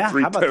 Yeah,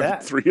 how about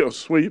that? 3-0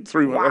 sweep.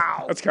 3-1.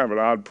 Wow. That's kind of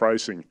an odd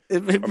pricing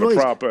on the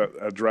prop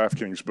at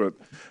DraftKings, but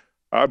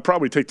I'd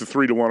probably take the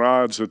 3-1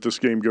 odds that this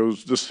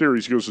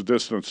series goes the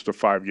distance to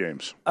 5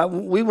 games.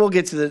 We will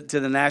get to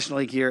the National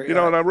League here.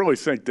 And I really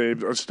think,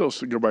 Dave, I still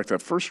go back to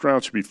that first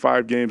round should be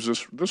 5 games.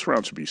 This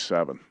round should be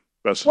 7.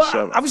 Best of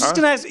 7. I was just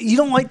going to ask, you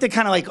don't like the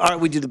kind of all right,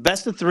 we do the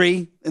best of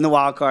 3 in the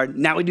wild card.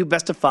 Now we do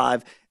best of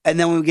 5. And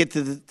then when we get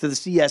to the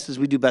CSs,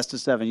 we do best of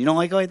 7. You don't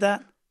like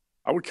that?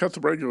 I would cut the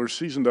regular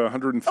season to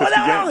 150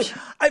 games.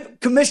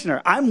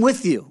 Commissioner, I'm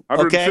with you.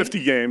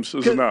 150 games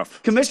is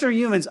enough. Commissioner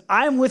Humans,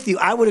 I'm with you.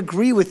 I would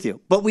agree with you.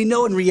 But we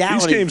know in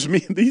reality.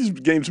 These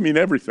games mean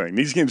everything.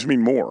 These games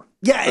mean more.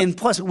 Yeah, and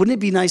plus, wouldn't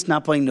it be nice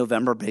not playing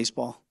November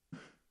baseball?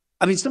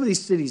 I mean, some of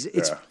these cities,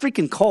 it's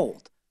freaking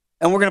cold.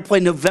 And we're going to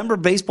play November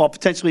baseball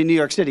potentially in New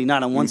York City,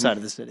 not on one side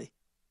of the city.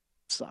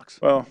 Sucks.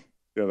 Well,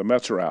 yeah, the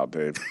Mets are out,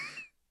 Dave.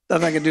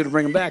 Nothing I can do to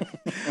bring them back.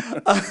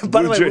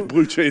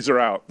 Blue Jays are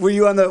out. Were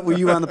you on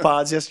the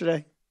pods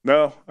yesterday?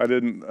 No, I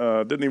didn't.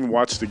 Didn't even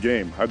watch the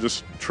game. I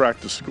just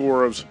tracked the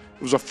score. It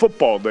was a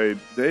football day,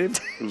 Dave.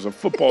 It was a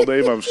football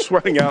day. I was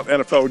sweating out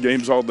NFL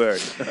games all day.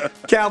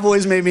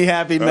 Cowboys made me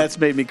happy. Mets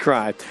made me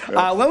cry.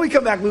 When we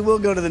come back, we will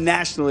go to the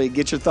National League.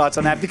 Get your thoughts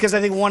on that because I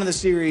think one of the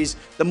series,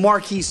 the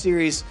marquee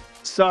series.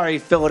 Sorry,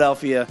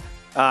 Philadelphia.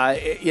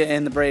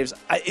 And the Braves.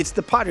 It's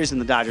the Padres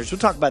and the Dodgers. We'll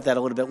talk about that a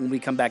little bit when we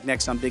come back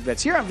next on Big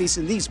Bets here on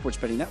VSiN, the Sports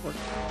Betting Network.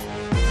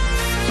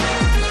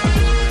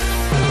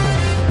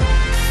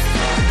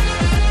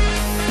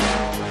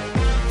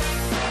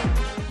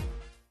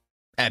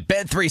 At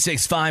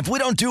Bet365, we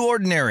don't do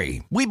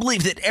ordinary. We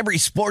believe that every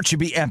sport should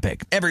be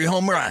epic. Every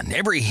home run,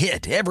 every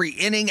hit, every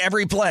inning,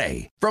 every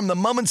play. From the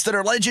moments that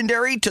are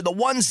legendary to the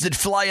ones that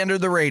fly under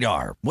the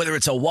radar. Whether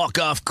it's a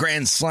walk-off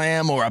grand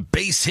slam or a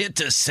base hit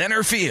to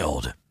center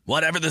field.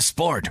 Whatever the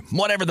sport,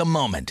 whatever the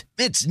moment,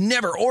 it's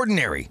never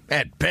ordinary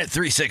at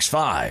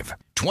Bet365.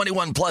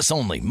 21 plus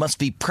only. Must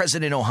be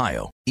present in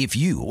Ohio. If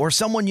you or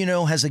someone you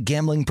know has a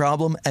gambling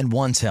problem and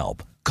wants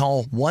help,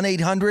 call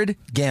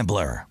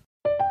 1-800-GAMBLER.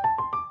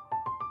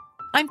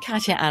 I'm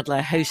Katya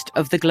Adler, host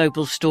of The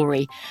Global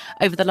Story.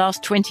 Over the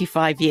last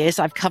 25 years,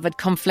 I've covered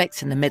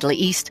conflicts in the Middle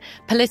East,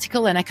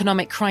 political and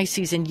economic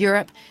crises in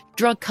Europe,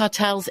 drug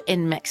cartels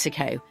in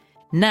Mexico.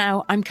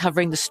 Now I'm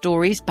covering the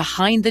stories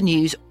behind the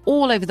news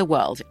all over the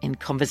world in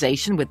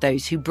conversation with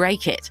those who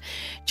break it.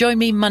 Join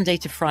me Monday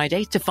to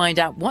Friday to find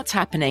out what's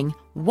happening,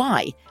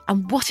 why,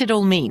 and what it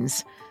all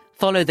means.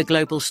 Follow The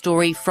Global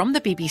Story from the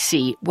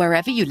BBC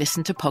wherever you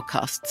listen to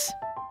podcasts.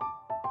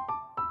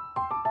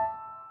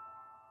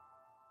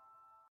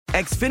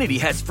 Xfinity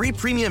has free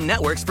premium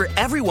networks for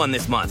everyone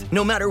this month,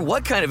 no matter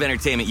what kind of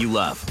entertainment you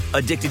love.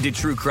 Addicted to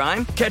true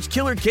crime? Catch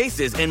killer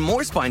cases and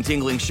more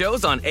spine-tingling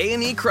shows on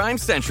A&E Crime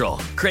Central.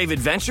 Crave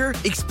adventure?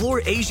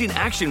 Explore Asian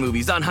action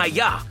movies on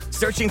Hi-YAH.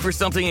 Searching for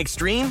something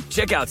extreme?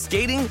 Check out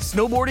skating,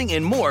 snowboarding,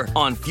 and more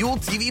on Fuel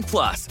TV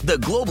Plus, the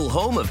global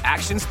home of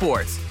action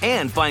sports.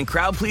 And find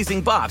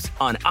crowd-pleasing bops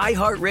on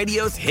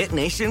iHeartRadio's Hit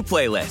Nation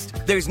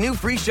playlist. There's new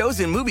free shows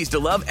and movies to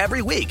love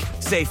every week.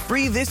 Say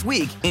free this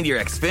week in your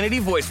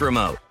Xfinity voice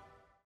remote.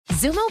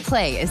 Xumo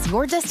Play is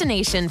your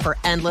destination for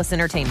endless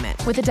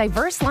entertainment. With a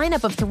diverse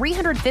lineup of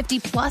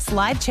 350-plus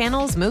live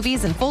channels,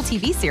 movies, and full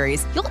TV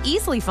series, you'll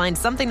easily find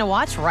something to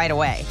watch right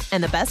away.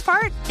 And the best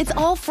part? It's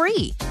all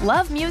free.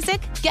 Love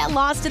music? Get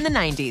lost in the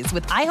 90s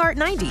with iHeart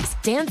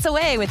 90s, dance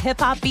away with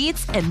hip-hop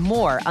beats, and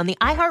more on the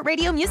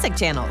iHeartRadio music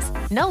channels.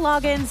 No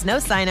logins, no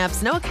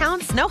signups, no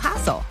accounts, no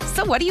hassle.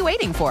 So what are you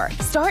waiting for?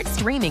 Start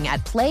streaming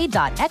at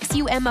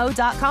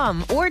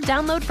play.xumo.com or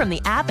download from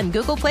the app and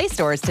Google Play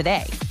stores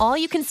today. All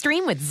you can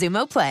stream with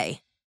Xumo Play.